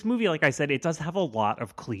 and this movie, like I said, it does have a lot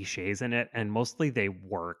of cliches in it, and mostly they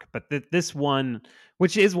work. But this one,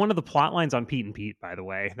 which is one of the plot lines on Pete and Pete, by the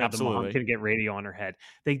way, that the mom can get radio on her head,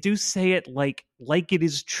 they do say it like it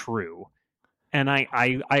is true. And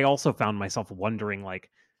I also found myself wondering,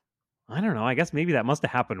 like, I don't know, I guess maybe that must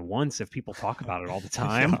have happened once if people talk about it all the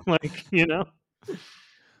time. Like,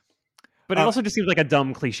 But it also just seems like a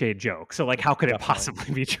dumb cliched joke. So, like, how could it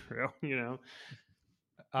possibly be true?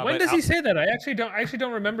 When does he say that? I actually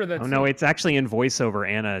don't remember that. Oh no, it's actually in voiceover.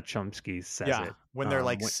 Anna Chomsky says it when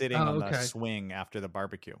they're sitting on the okay. swing after the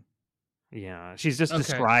barbecue. Yeah, she's just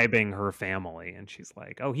describing her family, and she's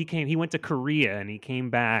like, "Oh, he went to Korea, and he came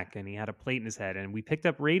back, and he had a plate in his head, and we picked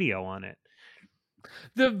up radio on it."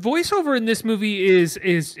 The voiceover in this movie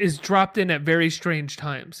is dropped in at very strange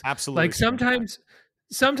times. Absolutely, like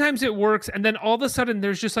sometimes it works, and then all of a sudden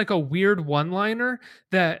there's just like a weird one-liner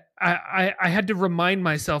that I had to remind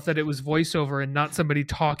myself that it was voiceover and not somebody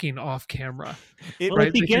talking off camera.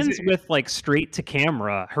 It begins with like straight to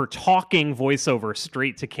camera, her talking voiceover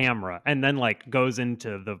straight to camera, and then like goes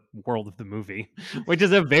into the world of the movie, which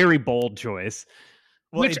is a very bold choice.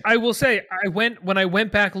 I will say, when I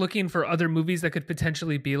went back looking for other movies that could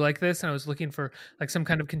potentially be like this, and I was looking for like some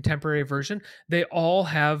kind of contemporary version, all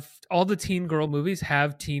the teen girl movies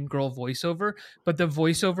have teen girl voiceover, but the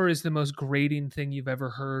voiceover is the most grating thing you've ever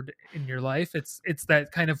heard in your life. It's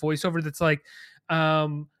that kind of voiceover that's like,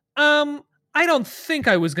 I don't think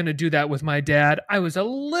I was going to do that with my dad. I was a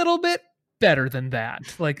little bit better than that.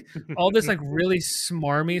 Like all this like really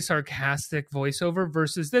smarmy, sarcastic voiceover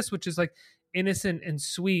versus this, which is like innocent and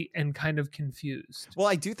sweet and kind of confused. Well,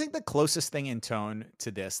 I do think the closest thing in tone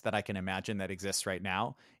to this that I can imagine that exists right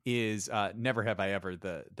now is Never Have I Ever,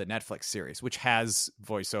 the Netflix series, which has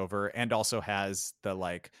voiceover and also has the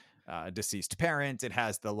like deceased parent. It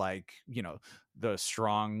has the like, the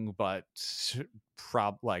strong but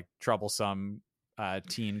troublesome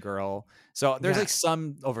teen girl. So there's like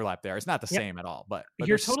some overlap there. It's not the same at all, but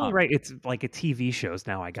you're totally right. It's like a TV shows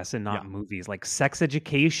now, I guess, and not movies. Like Sex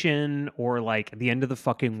Education or like The End of the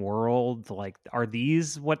Fucking World. Like, are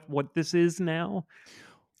these what this is now?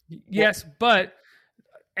 Yes, but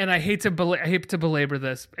and I hate to belabor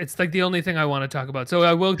this. It's like the only thing I want to talk about. So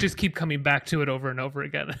I will just keep coming back to it over and over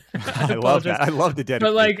again. I love that. I love the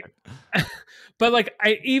dedication. But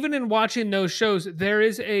I even in watching those shows, there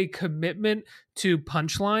is a commitment to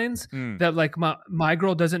punchlines that like My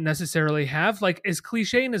Girl doesn't necessarily have. Like as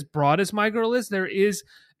cliche and as broad as My Girl is, there is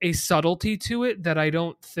a subtlety to it that I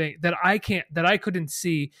don't think that I couldn't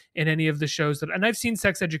see in any of the shows and I've seen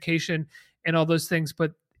Sex Education and all those things,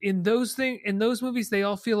 but in those movies, they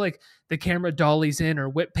all feel like the camera dollies in or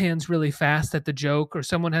whip pans really fast at the joke, or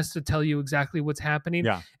someone has to tell you exactly what's happening.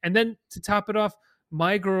 Yeah. And then to top it off,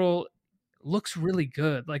 My Girl looks really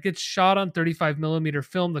good. Like it's shot on 35 millimeter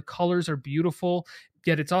film. The colors are beautiful,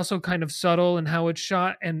 yet it's also kind of subtle in how it's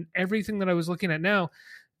shot. And everything that I was looking at now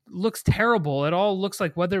looks terrible. It all looks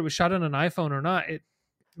like whether it was shot on an iPhone or not,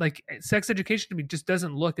 like Sex Education to me just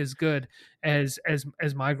doesn't look as good as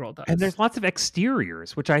My Girl does. And there's lots of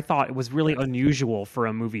exteriors, which I thought was really unusual for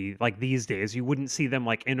a movie like these days. You wouldn't see them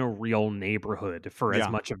like in a real neighborhood for as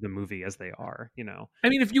much of the movie as they are, I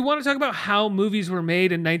mean, if you want to talk about how movies were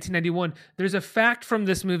made in 1991, there's a fact from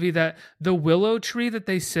this movie that the willow tree that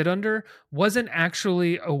they sit under wasn't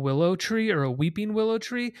actually a willow tree or a weeping willow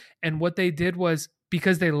tree. And what they did was,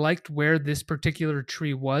 because they liked where this particular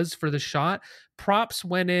tree was for the shot, props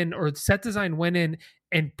went in, or set design went in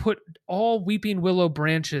and put all weeping willow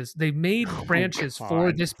branches. They made branches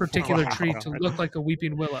for this particular tree to look like a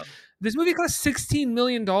weeping willow. This movie cost $16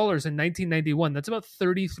 million in 1991. That's about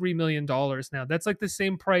 $33 million now. That's like the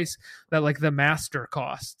same price that like The Master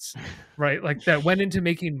costs, right? Like that went into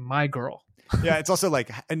making My Girl. Yeah, it's also like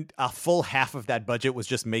a full half of that budget was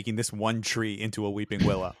just making this one tree into a weeping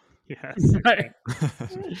willow. Yes. Right.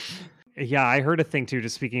 Yeah, I heard a thing too,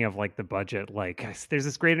 just speaking of like the budget, like there's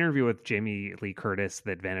this great interview with Jamie Lee Curtis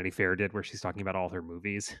that Vanity Fair did where she's talking about all her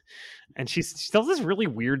movies. And she tells this really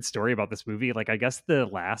weird story about this movie. Like, I guess the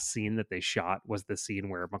last scene that they shot was the scene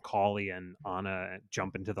where Macaulay and Anna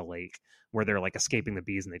jump into the lake, where they're like escaping the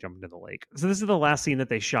bees and they jump into the lake. So this is the last scene that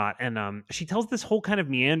they shot. And she tells this whole kind of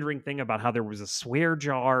meandering thing about how there was a swear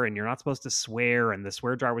jar and you're not supposed to swear. And the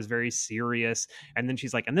swear jar was very serious. And then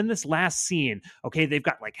she's like, and then this last scene, okay, they've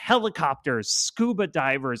got like helicopters, scuba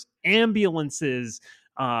divers, ambulances,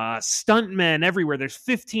 stuntmen everywhere. There's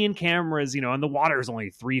 15 cameras, and the water is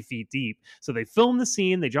only 3 feet deep. So they film the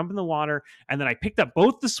scene, they jump in the water, and then I picked up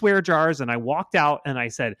both the swear jars and I walked out and I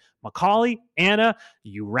said, Macaulay, Anna,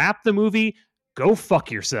 you wrap the movie, go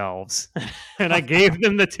fuck yourselves. And I gave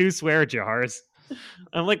them the 2 swear jars.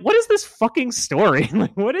 I'm like, what is this fucking story?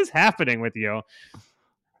 Like, what is happening with you?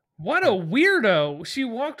 What a weirdo. She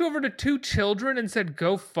walked over to 2 children and said,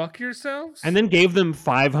 go fuck yourselves? And then gave them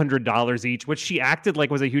 $500 each, which she acted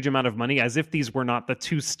like was a huge amount of money, as if these were not the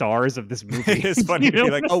 2 stars of this movie. It's funny to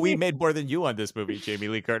be like, oh, we made more than you on this movie, Jamie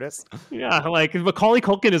Lee Curtis. Yeah, like Macaulay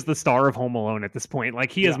Culkin is the star of Home Alone at this point.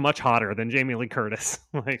 Like, he is much hotter than Jamie Lee Curtis.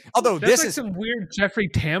 Like, although that's this like is some weird Jeffrey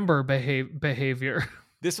Tambor behavior.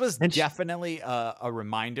 This was definitely a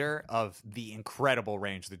reminder of the incredible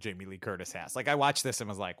range that Jamie Lee Curtis has. Like, I watched this and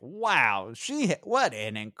was like, wow, what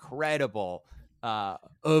an incredible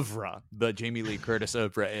oeuvre the Jamie Lee Curtis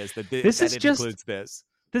oeuvre is. Includes this.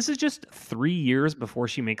 This is just 3 years before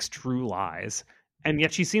she makes True Lies. And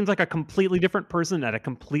yet she seems like a completely different person at a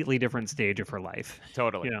completely different stage of her life.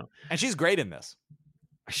 Totally. And she's great in this.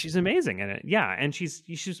 She's amazing in it. Yeah. And she's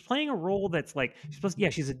playing a role that's like,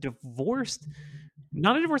 she's a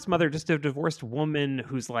not a divorced mother, just a divorced woman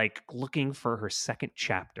who's like looking for her second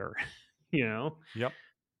chapter, Yep.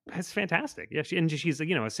 That's fantastic. Yeah. She's,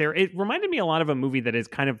 Sarah. It reminded me a lot of a movie that is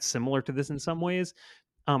kind of similar to this in some ways,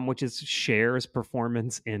 which is Cher's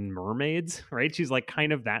performance in Mermaids, right? She's like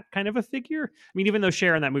kind of that kind of a figure. I mean, even though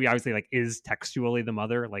Cher in that movie obviously like is textually the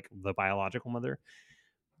mother, like the biological mother,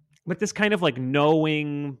 but this kind of like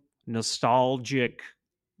knowing, nostalgic,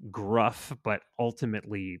 gruff, but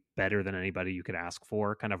ultimately better than anybody you could ask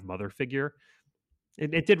for kind of mother figure.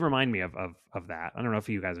 It did remind me of that. I don't know if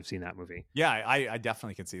you guys have seen that movie. Yeah, I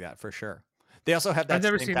definitely can see that for sure. They also have that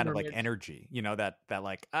same kind of like energy, that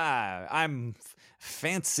like, I'm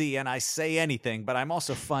fancy and I say anything, but I'm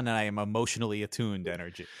also fun and I am emotionally attuned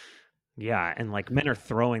energy. Yeah, and like men are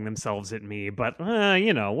throwing themselves at me, but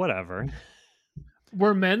whatever.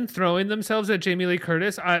 Were men throwing themselves at Jamie Lee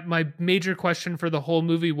Curtis? My major question for the whole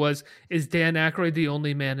movie was, is Dan Aykroyd the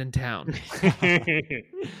only man in town?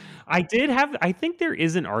 I think there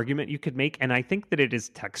is an argument you could make, and I think that it is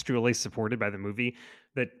textually supported by the movie,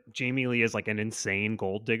 that Jamie Lee is like an insane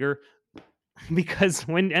gold digger. Because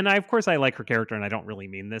of course I like her character and I don't really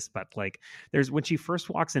mean this, but like when she first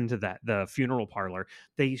walks into the funeral parlor,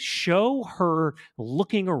 they show her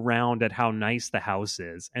looking around at how nice the house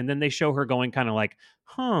is. And then they show her going kind of like,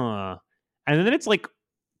 huh. And then it's like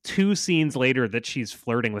 2 scenes later that she's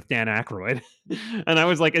flirting with Dan Aykroyd. And I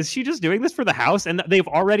was like, is she just doing this for the house? And they've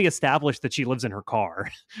already established that she lives in her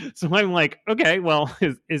car. So I'm like, okay, well,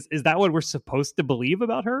 is that what we're supposed to believe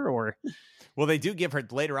about her? Or... Well, they do give her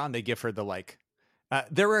later on. They give her the like.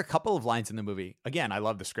 There were a couple of lines in the movie. Again, I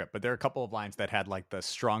love the script, but there are a couple of lines that had like the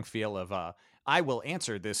strong feel of I will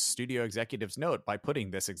answer this studio executive's note by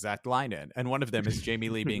putting this exact line in. And one of them is Jamie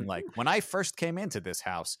Lee being like, when I first came into this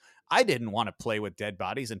house, I didn't want to play with dead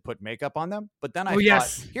bodies and put makeup on them. But then I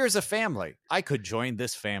thought, here's a family. I could join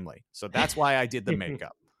this family. So that's why I did the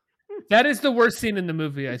makeup. That is the worst scene in the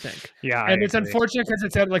movie, I think. Yeah. And it's unfortunate because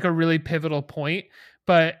it's at like a really pivotal point.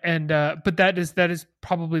 But that is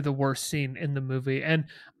probably the worst scene in the movie. And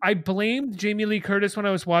I blamed Jamie Lee Curtis when I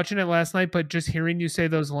was watching it last night, but just hearing you say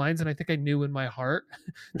those lines, and I think I knew in my heart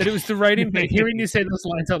that it was the writing, but hearing you say those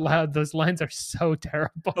lines out loud, those lines are so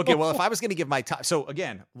terrible. Okay, well, if I was going to give my top... So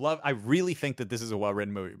again, I really think that this is a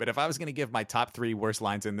well-written movie, but if I was going to give my top 3 worst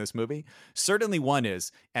lines in this movie, certainly one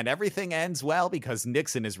is, and everything ends well because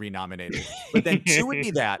Nixon is renominated. But then 2 would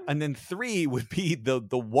be that, and then 3 would be the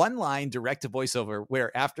one line direct to voiceover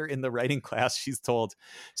where after in the writing class, she's told,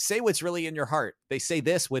 say what's really in your heart. They say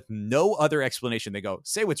this with no other explanation. They go,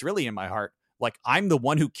 say what's really in my heart. Like, I'm the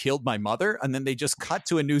one who killed my mother. And then they just cut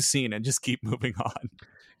to a new scene and just keep moving on.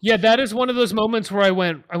 Yeah, that is one of those moments where I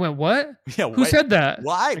went, what? Yeah, who said that?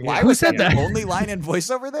 Why? Why was that the only line in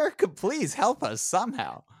voiceover there? Please help us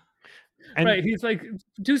somehow. And right, he's like,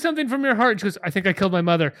 do something from your heart. She goes, I think I killed my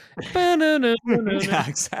mother. Yeah,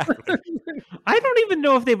 exactly. I don't even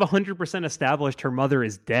know if they've 100% established her mother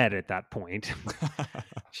is dead at that point.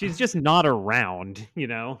 She's just not around,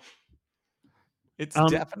 It's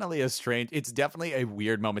definitely it's definitely a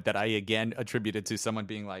weird moment that I again attributed to someone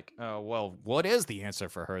being like, oh, well, what is the answer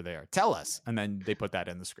for her there? Tell us. And then they put that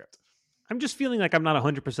in the script. I'm just feeling like I'm not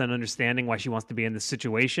 100% understanding why she wants to be in this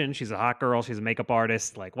situation. She's a hot girl. She's a makeup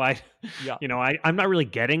artist. Like, why? Yeah. You know, I'm not really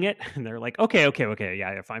getting it. And they're like, okay.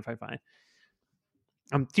 Yeah, fine.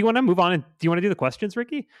 Do you want to move on? And do you want to do the questions,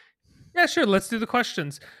 Ricky? Yeah, sure. Let's do the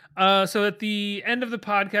questions. So at the end of the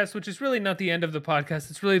podcast, which is really not the end of the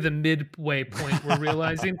podcast, it's really the midway point we're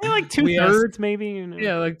realizing. Like 2/3 maybe. You know?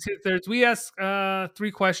 Yeah, like 2/3. We ask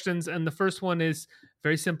 3 questions, and the first one is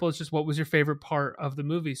very simple. It's just, what was your favorite part of the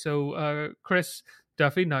movie? So Chris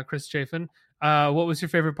Duffy, not Chris Chafin, what was your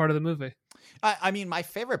favorite part of the movie? I mean, my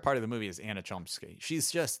favorite part of the movie is Anna Chlumsky.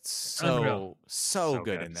 She's just so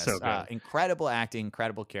good in this. So good. Incredible acting,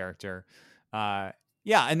 incredible character.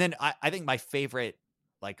 Yeah, and then I think my favorite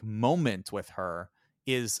like moment with her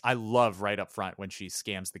is I love right up front when she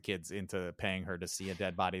scams the kids into paying her to see a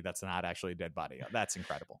dead body that's not actually a dead body. That's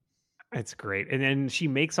incredible. It's great. And then she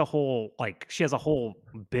makes she has a whole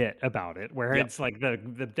bit about it where it's like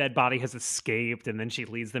the dead body has escaped, and then she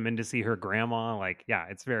leads them in to see her grandma. Like, yeah,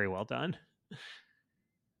 it's very well done.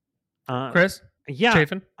 Chris? Yeah.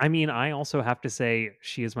 Chafin? I mean, I also have to say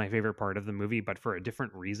she is my favorite part of the movie, but for a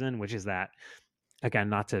different reason, which is that, again,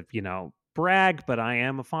 not to, brag, but I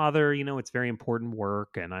am a father. It's very important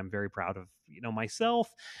work, and I'm very proud of,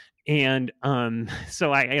 myself. And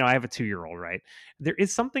so I have a 2-year-old, right? There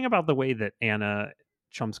is something about the way that Anna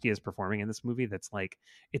Chlumsky is performing in this movie that's like,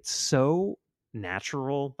 it's so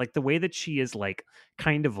natural, like the way that she is like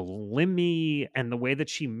kind of limmy, and the way that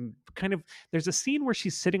she kind of, there's a scene where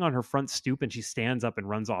she's sitting on her front stoop and she stands up and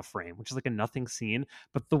runs off frame, which is like a nothing scene,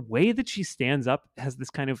 but the way that she stands up has this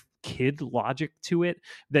kind of kid logic to it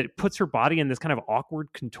that puts her body in this kind of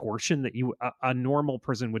awkward contortion that a normal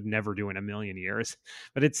person would never do in a million years,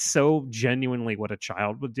 but it's so genuinely what a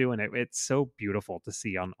child would do, and it's so beautiful to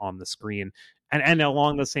see on the screen. And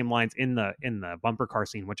along the same lines in the bumper car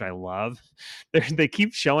scene, which I love, they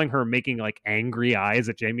keep showing her making like angry eyes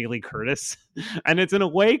at Jamie Lee Curtis, and it's in a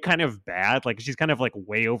way kind of bad. Like, she's kind of like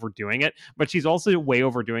way overdoing it, but she's also way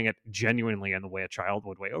overdoing it genuinely in the way a child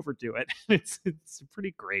would way overdo it. It's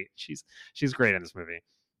pretty great. She's great in this movie.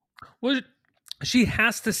 Well, she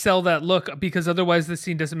has to sell that look, because otherwise the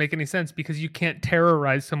scene doesn't make any sense, because you can't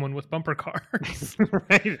terrorize someone with bumper cars.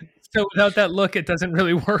 Right. So without that look, it doesn't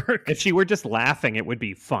really work. If she were just laughing, it would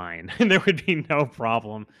be fine, and there would be no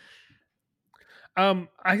problem.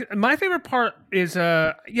 My favorite part is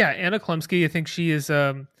Anna Chlumsky. I think she is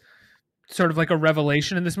sort of like a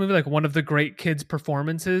revelation in this movie, like one of the great kids'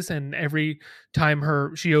 performances, and every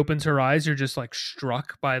time she opens her eyes, you're just like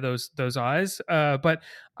struck by those eyes. But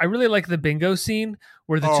I really like the bingo scene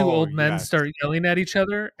where the 2 old men start yelling at each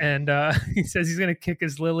other, and he says he's going to kick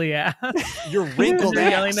his lily ass. Your wrinkled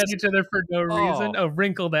ass. Yelling at each other for no reason. Oh,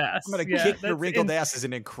 wrinkled ass. I'm going to kick your wrinkled ass is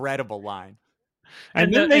an incredible line.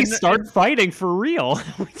 And then they start fighting for real.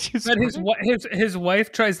 But his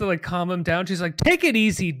wife tries to like calm him down. She's like, "Take it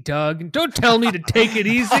easy, Doug. Don't tell me to take it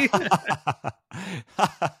easy."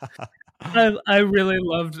 I really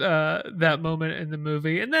loved that moment in the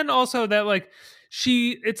movie, and then also that like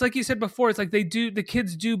it's like you said before. It's like the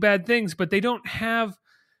kids do bad things, but they don't have.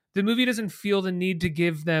 The movie doesn't feel the need to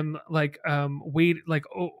give them like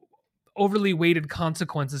overly weighted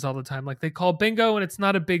consequences all the time. Like, they call bingo, and it's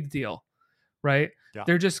not a big deal. Right. Yeah.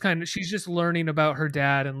 They're just she's just learning about her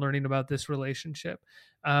dad and learning about this relationship.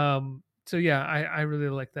 So yeah, I really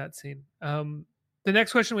like that scene. The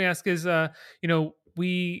next question we ask is,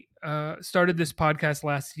 we started this podcast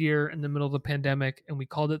last year in the middle of the pandemic, and we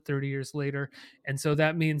called it 30 years later. And so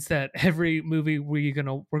that means that every movie we're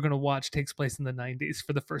going to watch takes place in the 90s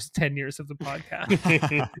for the first 10 years of the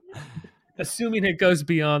podcast. Assuming it goes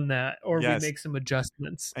beyond that, or we make some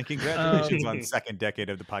adjustments. And congratulations on the second decade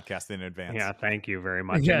of the podcast in advance. Yeah, thank you very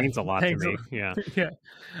much. It means a lot to me. Yeah.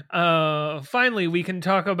 Yeah. Finally, we can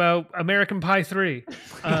talk about American Pie 3.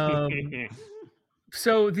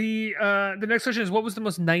 So the next question is, what was the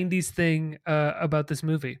most 90s thing about this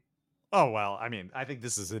movie? Oh, well, I mean, I think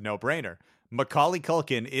this is a no-brainer. Macaulay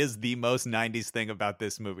Culkin is the most 90s thing about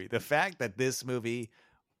this movie. The fact that this movie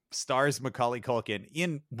stars Macaulay Culkin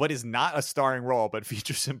in what is not a starring role, but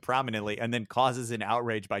features him prominently and then causes an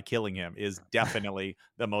outrage by killing him is definitely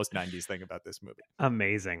the most 90s thing about this movie.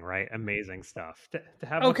 Amazing, right? Amazing stuff. To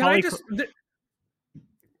have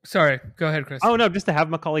Sorry, go ahead, Chris. Oh, no, just to have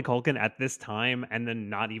Macaulay Culkin at this time and then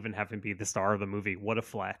not even have him be the star of the movie. What a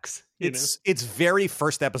flex. It's very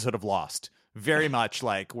first episode of Lost. Very much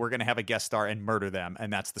like, we're going to have a guest star and murder them,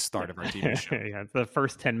 and that's the start of our TV show. Yeah, the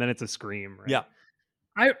first 10 minutes of Scream. Right? Yeah.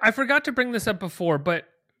 I forgot to bring this up before, but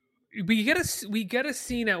we get a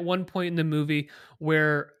scene at one point in the movie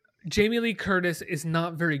where Jamie Lee Curtis is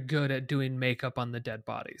not very good at doing makeup on the dead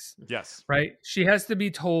bodies. Yes. Right? She has to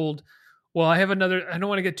be told, well, I don't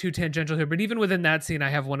want to get too tangential here, but even within that scene, I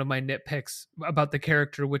have one of my nitpicks about the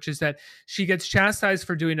character, which is that she gets chastised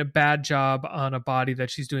for doing a bad job on a body that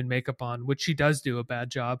she's doing makeup on, which she does do a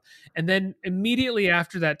bad job. And then immediately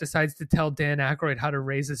after that decides to tell Dan Aykroyd how to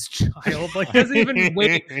raise his child. Like, doesn't even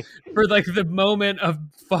wait for like the moment of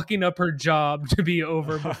fucking up her job to be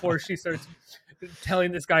over before she starts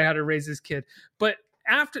telling this guy how to raise his kid. But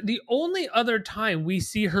after, the only other time we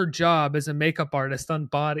see her job as a makeup artist on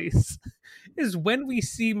bodies is when we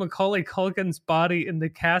see Macaulay Culkin's body in the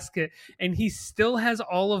casket, and he still has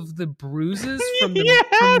all of the bruises from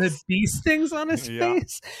the bee stings on his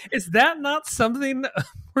face. Is that not something a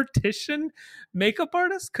mortician makeup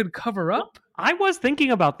artist could cover up? I was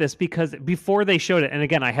thinking about this because before they showed it, and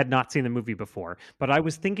again, I had not seen the movie before, but I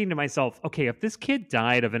was thinking to myself, okay, if this kid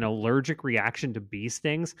died of an allergic reaction to bee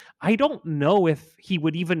stings, I don't know if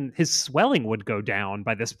his swelling would go down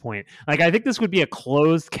by this point. Like, I think this would be a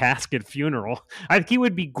closed casket funeral. I think he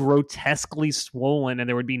would be grotesquely swollen and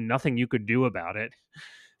there would be nothing you could do about it.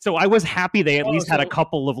 So I was happy they at least had a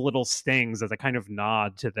couple of little stings as a kind of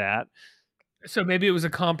nod to that. So maybe it was a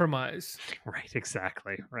compromise. Right,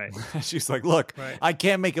 exactly. Right. She's like, look, I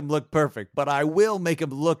can't make him look perfect, but I will make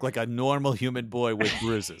him look like a normal human boy with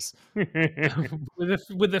bruises.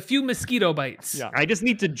 with a few mosquito bites. Yeah. I just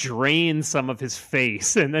need to drain some of his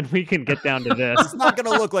face, and then we can get down to this. He's not going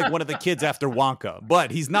to look like one of the kids after Wonka,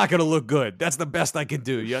 but he's not going to look good. That's the best I can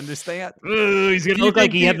do. You understand? He's going to look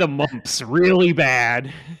like he had the mumps really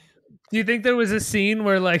bad. Do you think there was a scene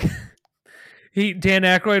where, like... Dan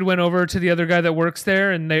Aykroyd went over to the other guy that works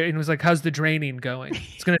there and was like, how's the draining going?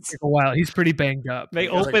 It's going to take a while. He's pretty banged up. They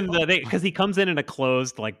open because he comes in a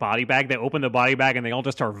closed like body bag. They open the body bag and they all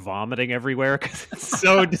just start vomiting everywhere because it's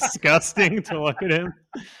so disgusting to look at him.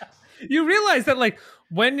 You realize that, like,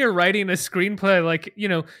 when you're writing a screenplay, like, you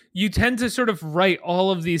know, you tend to sort of write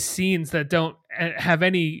all of these scenes that don't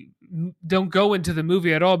go into the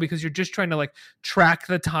movie at all because you're just trying to like track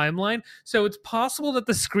the timeline. So it's possible that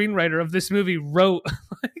the screenwriter of this movie wrote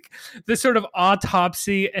like this sort of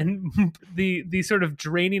autopsy and the sort of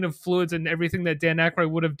draining of fluids and everything that Dan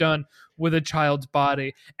Aykroyd would have done with a child's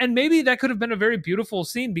body. And maybe that could have been a very beautiful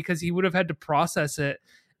scene because he would have had to process it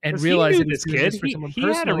and realize that this kid he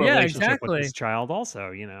had a relationship with this child also,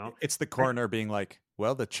 you know. It's the coroner being like,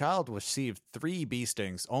 well, the child received 3 bee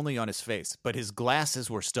stings only on his face, but his glasses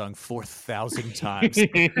were stung 4,000 times.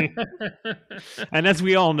 And as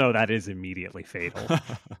we all know, that is immediately fatal.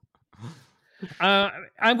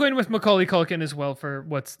 I'm going with Macaulay Culkin as well for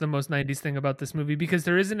what's the most 90s thing about this movie, because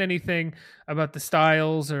there isn't anything about the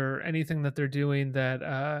styles or anything that they're doing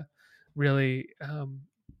that really...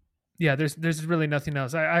 there's really nothing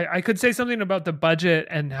else. I could say something about the budget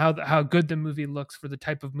and how good the movie looks for the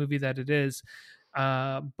type of movie that it is,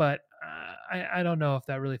 but I don't know if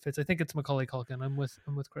that really fits. I think it's Macaulay Culkin. I'm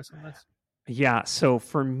with Chris on this. Yeah, so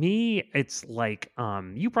for me, it's like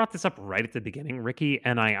you brought this up right at the beginning, Ricky,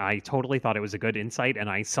 and I totally thought it was a good insight, and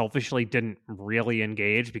I selfishly didn't really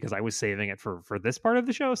engage because I was saving it for this part of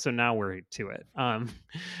the show, so now we're to it.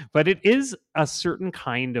 But it is a certain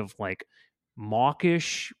kind of like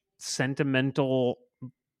mawkish, sentimental,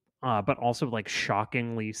 but also like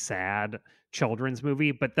shockingly sad children's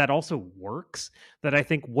movie, but that also works, that I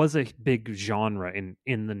think was a big genre in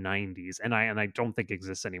the 90s and I don't think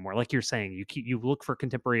exists anymore. Like you're saying, you look for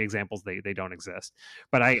contemporary examples, they don't exist.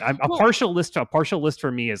 But a partial list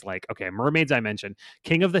for me is like, okay, Mermaids I mentioned,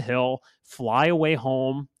 King of the Hill, Fly Away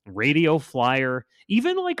Home, Radio Flyer,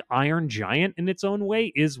 even like Iron Giant in its own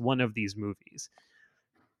way is one of these movies.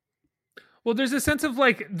 Well, there's a sense of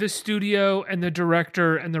like the studio and the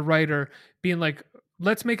director and the writer being like,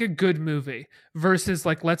 let's make a good movie versus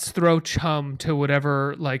like, let's throw chum to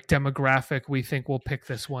whatever like demographic we think will pick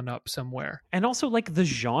this one up somewhere. And also like the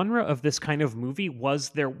genre of this kind of movie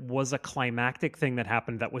there was a climactic thing that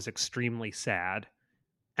happened that was extremely sad.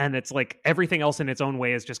 And it's like everything else in its own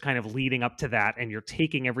way is just kind of leading up to that. And you're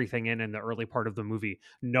taking everything in the early part of the movie,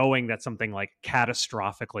 knowing that something like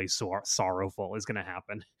catastrophically sorrowful is going to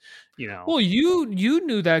happen, you know? Well, you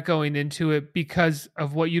knew that going into it because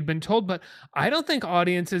of what you'd been told, but I don't think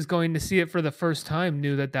audiences going to see it for the first time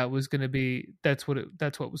knew that was going to be, that's what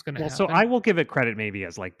was going to happen. So I will give it credit maybe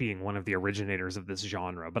as like being one of the originators of this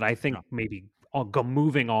genre, but I think maybe I'll go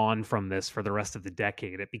moving on from this for the rest of the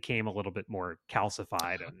decade, it became a little bit more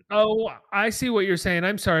calcified. Oh, I see what you're saying.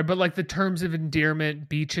 I'm sorry, but like the terms of endearment,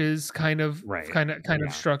 beaches kind of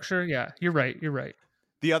structure. Yeah, you're right.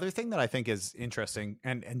 The other thing that I think is interesting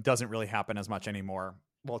and doesn't really happen as much anymore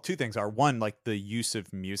well, two things are one, like the use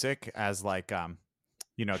of music as like to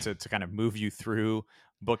kind of move you through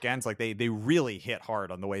bookends. Like they really hit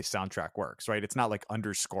hard on the way soundtrack works, right? It's not like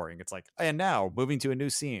underscoring. It's like, and now moving to a new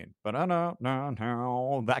scene, but no,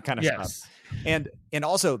 that kind of stuff. And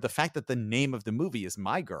also the fact that the name of the movie is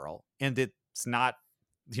My Girl, and it's not,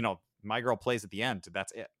 My Girl plays at the end.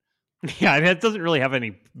 That's it. Yeah, I mean, it doesn't really have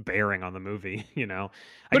any bearing on the movie, I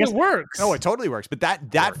guess it works. Oh, it totally works. But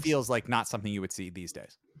that feels like not something you would see these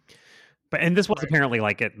days. And this was apparently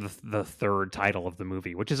like the third title of the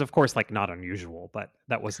movie, which is of course like not unusual, but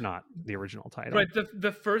that was not the original title. Right.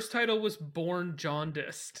 The first title was Born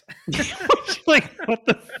Jaundiced. Like, what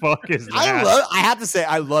the fuck is that? I have to say,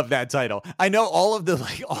 I love that title. I know all of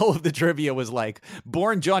the trivia was like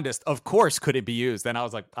Born Jaundiced. Of course, could it be used? And I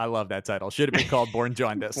was like, I love that title. Should it be called Born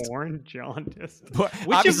Jaundiced? Born Jaundiced.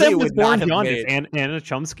 Which of them was Born Jaundiced? Anna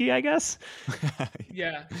Chomsky, I guess.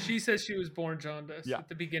 Yeah, she says she was born jaundiced at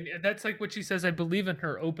the beginning. That's like what she says, I believe, in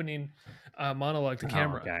her opening monologue to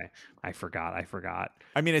camera. Okay, I forgot.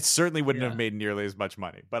 I mean, it certainly wouldn't have made nearly as much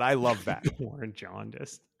money, but I love that. Born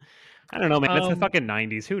jaundiced. I don't know, man. It's the fucking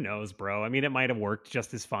 90s. Who knows, bro? I mean, it might have worked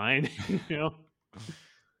just as fine.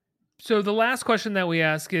 So the last question that we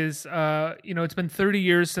ask is, it's been 30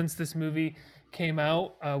 years since this movie came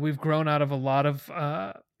out. We've grown out of a lot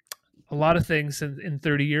of things in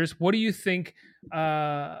 30 years. What do you think?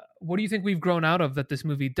 What do you think we've grown out of that this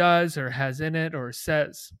movie does or has in it or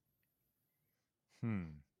says?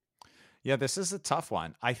 Yeah, this is a tough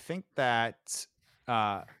one. I think that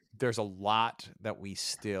there's a lot that we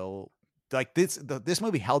still like. This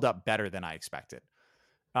movie held up better than I expected.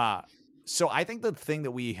 So I think the thing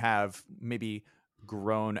that we have maybe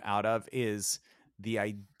grown out of is the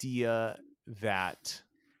idea that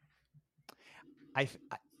I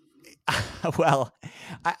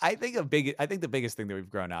think the biggest thing that we've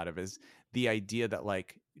grown out of is the idea that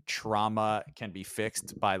like trauma can be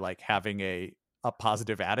fixed by like having a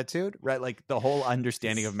positive attitude, right? Like the whole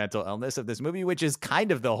understanding of mental illness of this movie, which is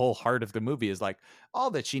kind of the whole heart of the movie, is like all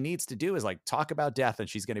that she needs to do is like talk about death and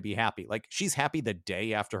she's going to be happy. Like she's happy the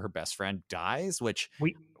day after her best friend dies, which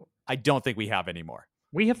I don't think we have anymore.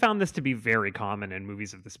 We have found this to be very common in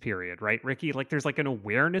movies of this period, right, Ricky? Like there's like an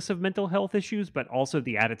awareness of mental health issues, but also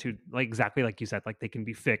the attitude, like exactly like you said, like they can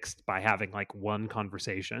be fixed by having like one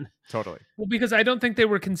conversation. Totally. Well, because I don't think they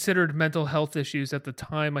were considered mental health issues at the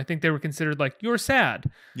time. I think they were considered like, you're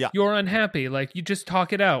sad, you're unhappy, like you just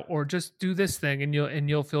talk it out or just do this thing and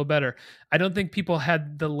you'll feel better. I don't think people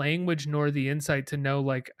had the language nor the insight to know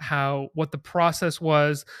like what the process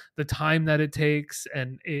was, the time that it takes.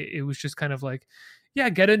 And it was just kind of like, yeah,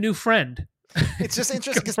 get a new friend. It's just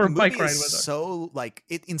interesting because the movie is so like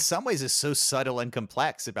it in some ways is so subtle and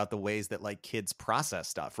complex about the ways that like kids process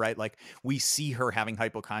stuff, right? Like we see her having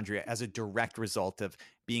hypochondria as a direct result of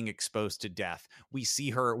being exposed to death. We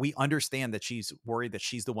understand that she's worried that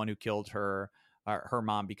she's the one who killed her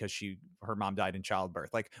mom because her mom died in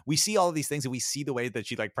childbirth. Like we see all of these things and we see the way that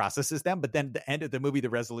she like processes them. But then at the end of the movie, the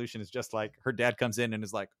resolution is just like her dad comes in and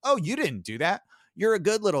is like, "Oh, you didn't do that. You're a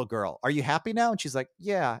good little girl. Are you happy now?" And she's like,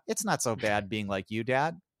 "Yeah, it's not so bad being like you,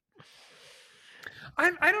 Dad." I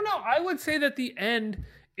don't know. I would say that the end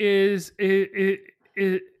is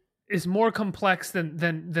more complex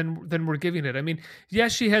than we're giving it. I mean,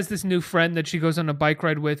 yes, she has this new friend that she goes on a bike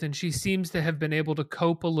ride with, and she seems to have been able to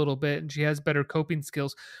cope a little bit, and she has better coping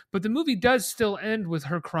skills. But the movie does still end with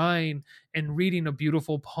her crying and reading a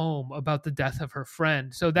beautiful poem about the death of her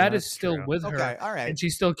friend. So that's still true. With her. Okay, all right. And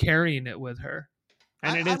she's still carrying it with her.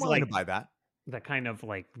 And it is like to buy that. The kind of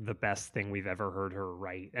like the best thing we've ever heard her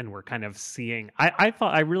write, and we're kind of seeing.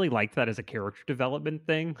 I really liked that as a character development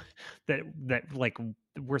thing, that like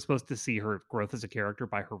we're supposed to see her growth as a character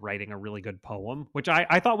by her writing a really good poem, which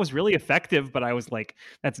I thought was really effective. But I was like,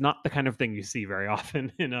 that's not the kind of thing you see very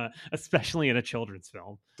often especially in a children's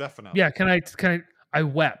film. Definitely. Yeah. I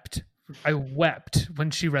wept. I wept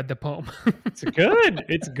when she read the poem. It's good.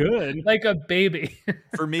 It's good. Like a baby.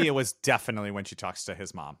 For me, it was definitely when she talks to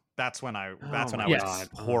his mom. That's when I was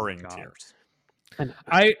pouring tears. And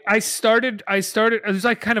I started it was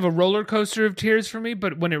like kind of a roller coaster of tears for me,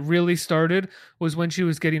 but when it really started was when she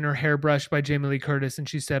was getting her hair brushed by Jamie Lee Curtis and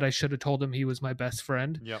she said I should have told him he was my best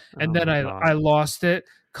friend. Yep. And then I lost it,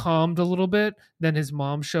 calmed a little bit, then his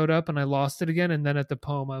mom showed up and I lost it again, and then at the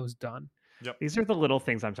poem I was done. Yep. These are the little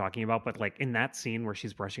things I'm talking about, but like in that scene where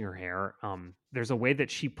she's brushing her hair, there's a way that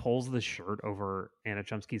she pulls the shirt over Anna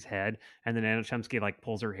Chomsky's head, and then Anna Chomsky like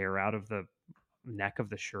pulls her hair out of the neck of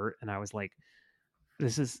the shirt, and I was like,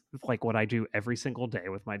 this is like what I do every single day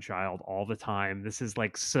with my child all the time. This is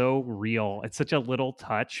like so real. It's such a little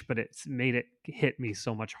touch, but it's made it hit me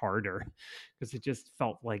so much harder because it just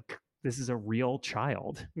felt like this is a real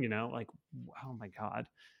child, you know, like, oh my God.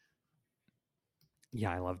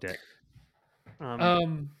 Yeah, I loved it.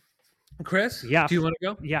 Chris, yeah, do you want to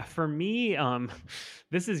go? Yeah, for me,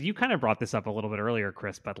 this is, you kind of brought this up a little bit earlier,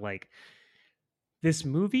 Chris, but like, this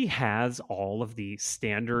movie has all of the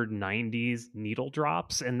standard 90s needle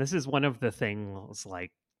drops, and this is one of the things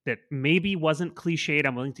like that maybe wasn't cliched.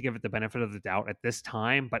 I'm willing to give it the benefit of the doubt at this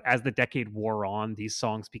time, but as the decade wore on, these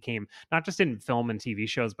songs became not just in film and TV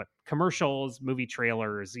shows, but commercials, movie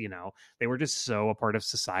trailers, you know, they were just so a part of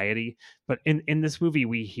society. But in this movie,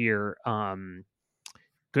 we hear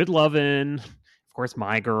Good Lovin', of course,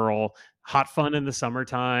 My Girl, Hot Fun in the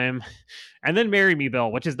Summertime, and then Marry Me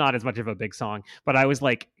Bill, which is not as much of a big song, but I was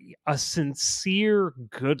like, a sincere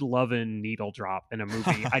Good Lovin' needle drop in a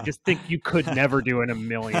movie. I just think you could never do in a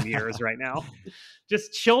million years right now.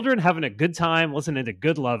 Just children having a good time listening to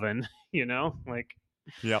Good Lovin', you know, like,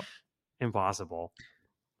 yep, impossible.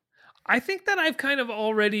 I think that I've kind of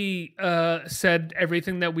already said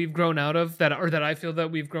everything that we've grown out of, that I feel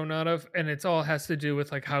that we've grown out of, and it's all has to do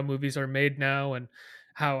with like how movies are made now and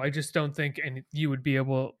how I just don't think anybody would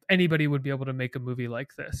be able to make a movie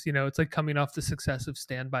like this. You know, it's like coming off the success of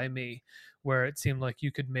Stand By Me, where it seemed like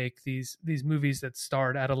you could make these movies that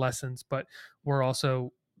starred adolescents, but were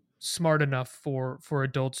also smart enough for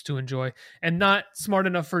adults to enjoy, and not smart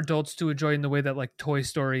enough for adults to enjoy in the way that like Toy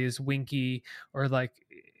Story is winky, or like,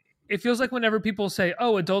 it feels like whenever people say,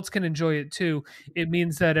 oh, adults can enjoy it too, it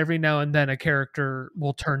means that every now and then a character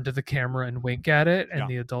will turn to the camera and wink at it, and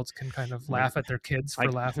the adults can kind of laugh at their kids for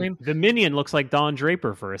laughing. The Minion looks like Don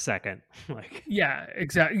Draper for a second. Like, yeah,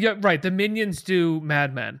 exactly. Yeah, right. The Minions do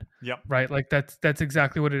Mad Men. Yep. Right. Like that's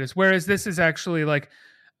exactly what it is. Whereas this is actually like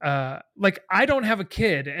I don't have a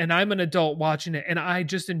kid and I'm an adult watching it, and I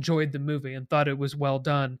just enjoyed the movie and thought it was well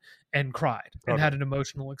done and cried and had an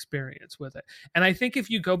emotional experience with it. And I think if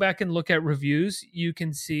you go back and look at reviews, you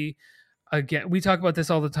can see, again, we talk about this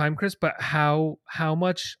all the time, Chris, but how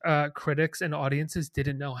much critics and audiences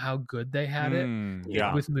didn't know how good they had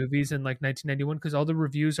it with movies in like 1991, because all the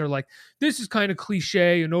reviews are like, this is kind of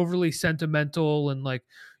cliche and overly sentimental, and like,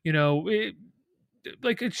 you know,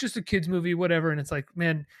 like it's just a kids movie, whatever. And it's like,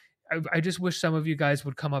 man, I just wish some of you guys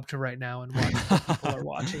would come up to right now and watch what people are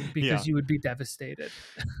watching, because you would be devastated.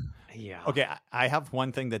 Yeah. Okay, I have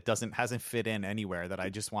one thing that hasn't fit in anywhere that I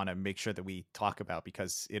just want to make sure that we talk about,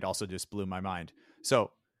 because it also just blew my mind.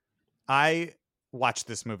 So I watched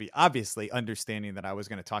this movie, obviously understanding that I was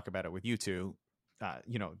going to talk about it with you two,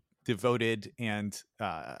 you know, devoted and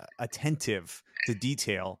attentive to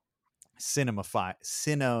detail cinema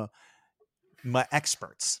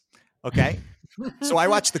experts. Okay. So I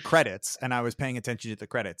watched the credits, and I was paying attention to the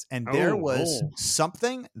credits, and there was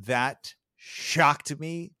something that shocked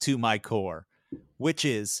me to my core, which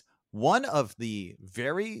is one of the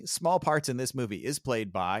very small parts in this movie is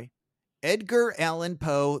played by Edgar Allan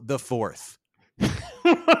Poe IV.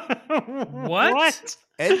 What?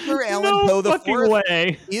 Edgar Allan Poe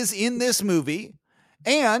IV is in this movie,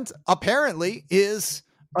 and apparently is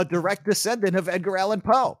a direct descendant of Edgar Allan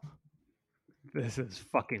Poe. This is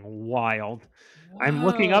fucking wild. Wow. I'm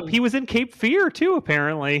looking up. He was in Cape Fear too,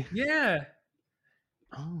 apparently. Yeah.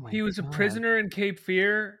 Oh my He was God. a prisoner in Cape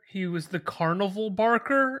Fear. He was the carnival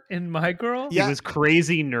barker in My Girl. Yeah. He was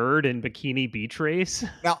Crazy Nerd in Bikini Beach Race.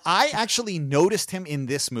 Now, I actually noticed him in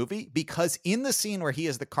this movie because in the scene where he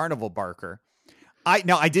is the carnival barker,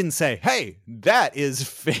 I didn't say, hey, that is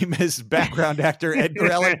famous background actor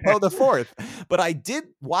Edgar Allan Poe IV. But I did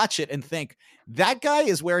watch it and think, that guy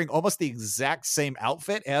is wearing almost the exact same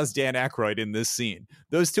outfit as Dan Aykroyd in this scene.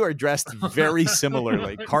 Those two are dressed very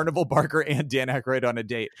similarly, Carnival Barker and Dan Aykroyd on a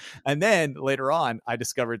date. And then later on, I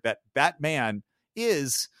discovered that man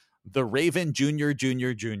is the Raven Jr.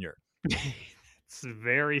 It's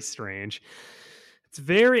very strange.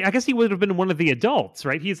 I guess he would have been one of the adults,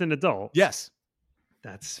 right? He's an adult. Yes.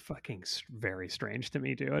 That's fucking very strange to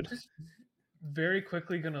me, dude. Just very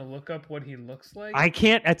quickly gonna look up what he looks like. I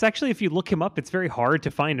can't. It's actually, if you look him up, it's very hard to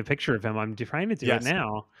find a picture of him. I'm trying to do it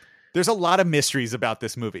now. There's a lot of mysteries about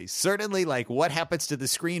this movie. Certainly, like, what happens to the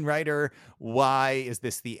screenwriter? Why is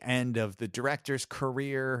this the end of the director's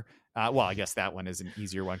career? Well, I guess that one is an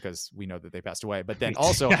easier one because we know that they passed away. But then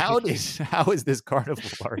also, how is this carnival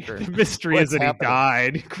barker? The mystery is that he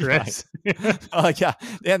died, Chris. Yeah,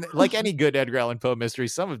 and like any good Edgar Allan Poe mystery,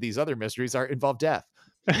 some of these other mysteries involve death.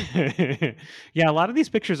 Yeah, a lot of these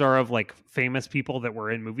pictures are of like famous people that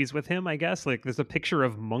were in movies with him, I guess. Like there's a picture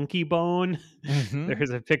of Monkey Bone.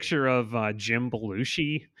 There's a picture of Jim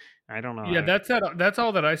Belushi. I don't know. Yeah, that's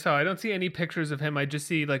all that I saw. I don't see any pictures of him. I just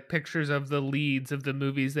see like pictures of the leads of the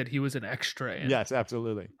movies that he was an extra in. Yes,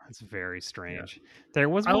 absolutely. That's very strange. There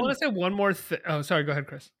was I one... want to say one more thing. Oh, sorry. Go ahead,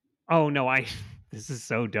 Chris. Oh no, this is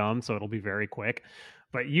so dumb, so it'll be very quick.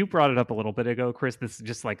 But you brought it up a little bit ago, Chris. This is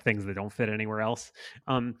just like things that don't fit anywhere else.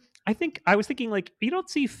 I was thinking like you don't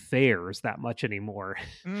see fairs that much anymore.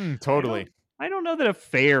 Totally. I don't know that a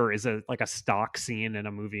fair is a stock scene in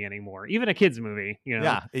a movie anymore, even a kid's movie. You know?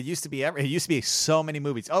 Yeah, it used to be so many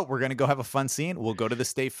movies. Oh, we're gonna go have a fun scene. We'll go to the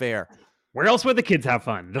state fair. Where else would the kids have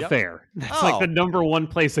fun? The fair. That's like the number one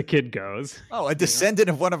place a kid goes. Oh, a descendant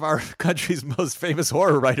of one of our country's most famous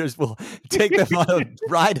horror writers will take them on a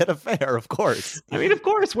ride at a fair, of course. I mean, of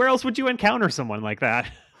course. Where else would you encounter someone like that?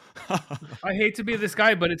 I hate to be this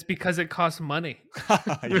guy, but it's because it costs money.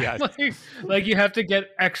 Yes. like you have to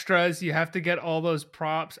get extras, you have to get all those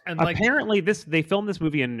props, and like apparently they filmed this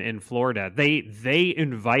movie in Florida. They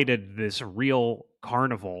invited this real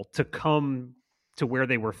carnival to come to where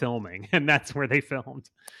they were filming, and that's where they filmed.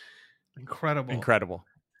 Incredible.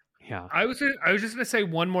 Yeah. I was just gonna say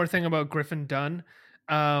one more thing about Griffin Dunne.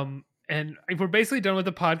 And we're basically done with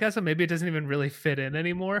the podcast, so maybe it doesn't even really fit in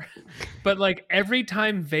anymore. But like every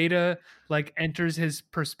time Veda like enters his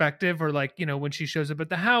perspective, or like, you know, when she shows up at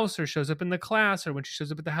the house or shows up in the class, or when she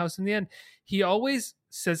shows up at the house in the end, he always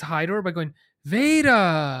says hi to her by going,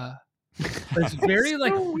 Veda. It's very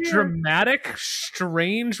like dramatic,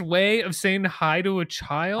 strange way of saying hi to a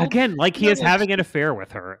child. Again, like he is having an affair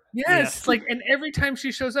with her. Yes, like, and every time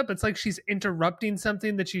she shows up, it's like she's interrupting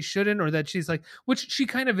something that she shouldn't, or that she's like, which she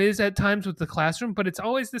kind of is at times with the classroom, but it's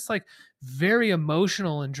always this like very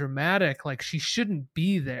emotional and dramatic, like she shouldn't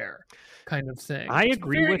be there kind of thing.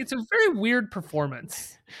 It's a very weird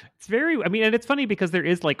performance. It's very, I mean, and it's funny because there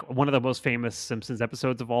is like one of the most famous Simpsons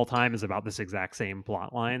episodes of all time is about this exact same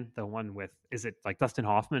plot line. The one with, is it like Dustin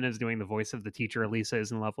Hoffman is doing the voice of the teacher Lisa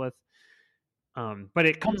is in love with? But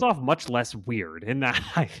it comes off much less weird in that,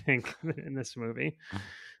 I think, in this movie.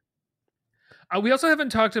 We also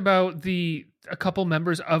haven't talked about a couple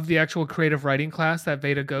members of the actual creative writing class that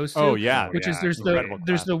Veda goes to. Oh yeah, which is there's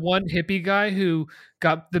the one hippie guy who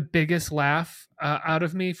got the biggest laugh out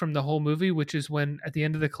of me from the whole movie, which is when at the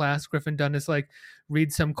end of the class Griffin Dunne is like,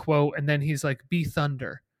 read some quote, and then he's like, be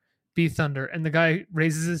thunder, and the guy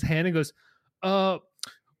raises his hand and goes,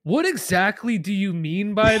 what exactly do you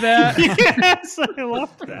mean by that? Yes, I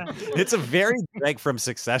love that. It's a very Greg from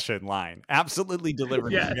Succession line. Absolutely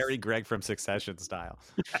delivered very Greg from Succession style.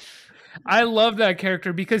 I love that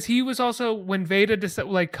character because he was also, when Veda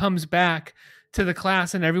comes back to the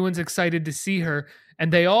class and everyone's excited to see her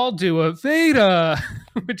and they all do a Veda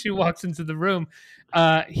when she walks into the room.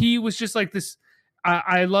 He was just like this.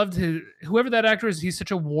 I loved whoever that actor is. He's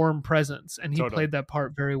such a warm presence, and he played that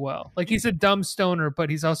part very well. Like he's a dumb stoner,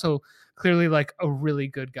 but he's also clearly like a really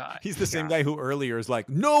good guy. He's the same guy who earlier is like,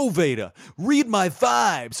 no, Veda, read my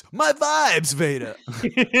vibes, Veda.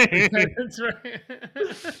 That's right.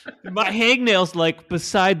 My hangnail's like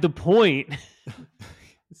beside the point.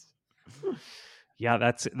 Yeah,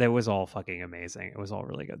 that was all fucking amazing. It was all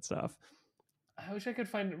really good stuff. I wish I could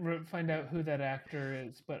find out who that actor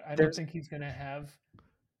is, but I don't think he's gonna have.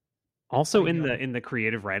 Also, in the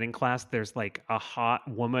creative writing class, there's like a hot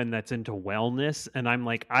woman that's into wellness, and I'm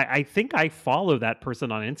like, I think I follow that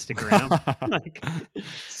person on Instagram. Like,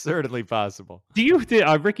 certainly possible. Do you,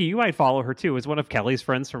 Ricky? You might follow her too. Is one of Kelly's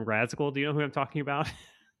friends from grad school. Do you know who I'm talking about?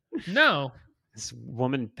 No. This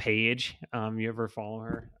woman Paige, you ever follow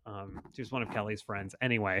her? She's one of Kelly's friends.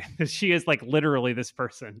 Anyway, she is like literally this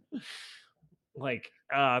person. Like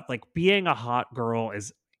being a hot girl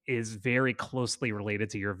is very closely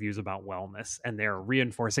related to your views about wellness, and they're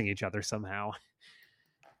reinforcing each other somehow.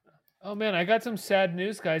 Oh man, I got some sad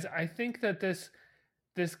news, guys. I think that this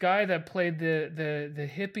guy that played the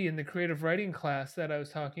hippie in the creative writing class that I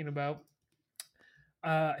was talking about,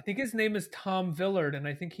 I think his name is Tom Villard, and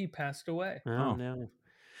I think he passed away. Oh no.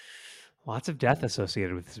 Lots of death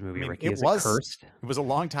associated with this movie, Ricky. It was cursed. It was a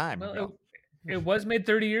long time ago. It was made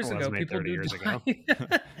 30 years ago. People 30 years ago.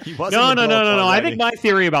 He wasn't. No. I think my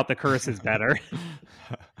theory about the curse is better.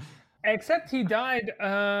 Except he died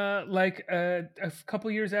a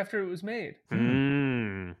couple years after it was made.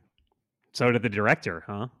 So did the director,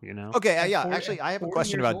 huh? You know. Okay, yeah. Actually, I have a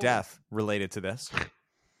question about death related to this.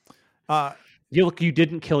 You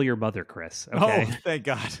didn't kill your mother, Chris. Okay. Oh, thank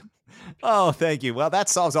God. Oh, thank you. Well, that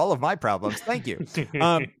solves all of my problems. Thank you.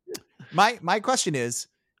 My question is,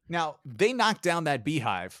 now they knocked down that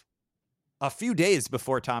beehive a few days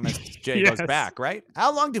before Thomas J goes Yes. back, right?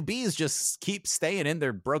 How long do bees just keep staying in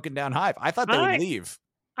their broken down hive? I thought they would leave.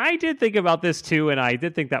 I did think about this too, and I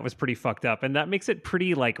did think that was pretty fucked up, and that makes it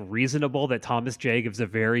pretty like reasonable that Thomas J gives a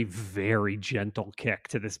very, very gentle kick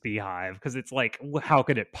to this beehive, because it's like, how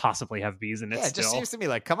could it possibly have bees in it? Yeah, it still? just seems to me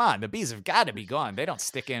like, come on, the bees have got to be gone. They don't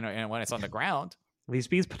stick in when it's on the ground. These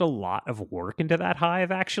bees put a lot of work into that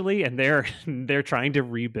hive, actually, and they're trying to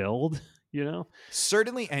rebuild. You know,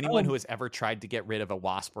 Certainly, anyone who has ever tried to get rid of a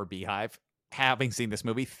wasp or beehive, having seen this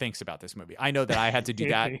movie, thinks about this movie. I know that I had to do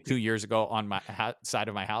that 2 years ago on my side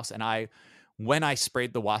of my house, and when I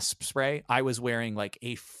sprayed the wasp spray, I was wearing like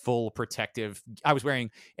a full protective. I was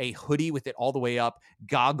wearing a hoodie with it all the way up,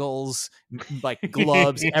 goggles, like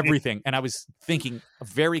gloves, everything, and I was thinking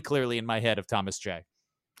very clearly in my head of Thomas J.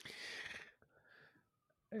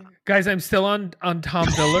 Guys, I'm still on Tom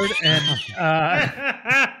Dillard, and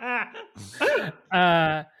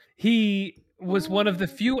he was one of the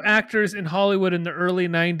few actors in Hollywood in the early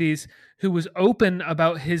 90s who was open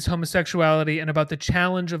about his homosexuality and about the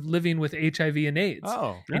challenge of living with HIV and AIDS.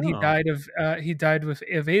 Oh, And he died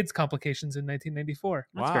of AIDS complications in 1994.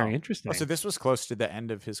 That's very interesting. Oh, so this was close to the end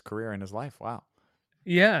of his career and his life. Wow.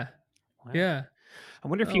 Yeah. Wow. Yeah. I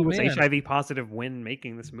wonder if he was HIV positive when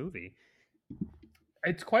making this movie.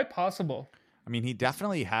 It's quite possible. I mean, he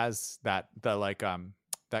definitely has that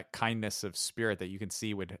kindness of spirit that you can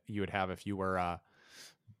see you would have if you were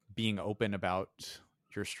being open about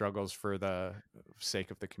your struggles for the sake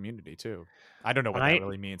of the community too. I don't know what that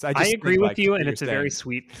really means. I agree with you, and it's a very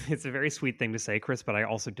sweet thing to say, Chris. But I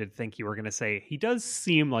also did think you were going to say he does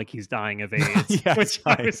seem like he's dying of AIDS. Yes,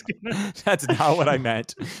 that's not what I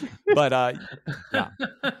meant. But yeah,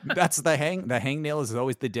 that's the hangnail is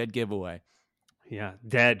always the dead giveaway. Yeah,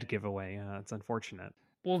 dead giveaway. It's unfortunate.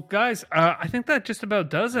 Well, guys, I think that just about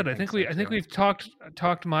does it. I think we've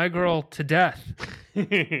talked my girl to death.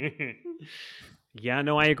 Yeah,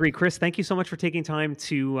 no, I agree. Chris, thank you so much for taking time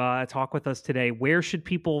to talk with us today. Where should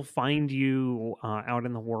people find you out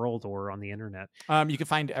in the world or on the internet? You can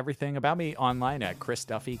find everything about me online at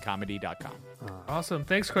chrisduffycomedy.com. Awesome.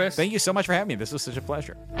 Thanks, Chris. Thank you so much for having me. This was such a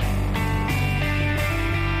pleasure.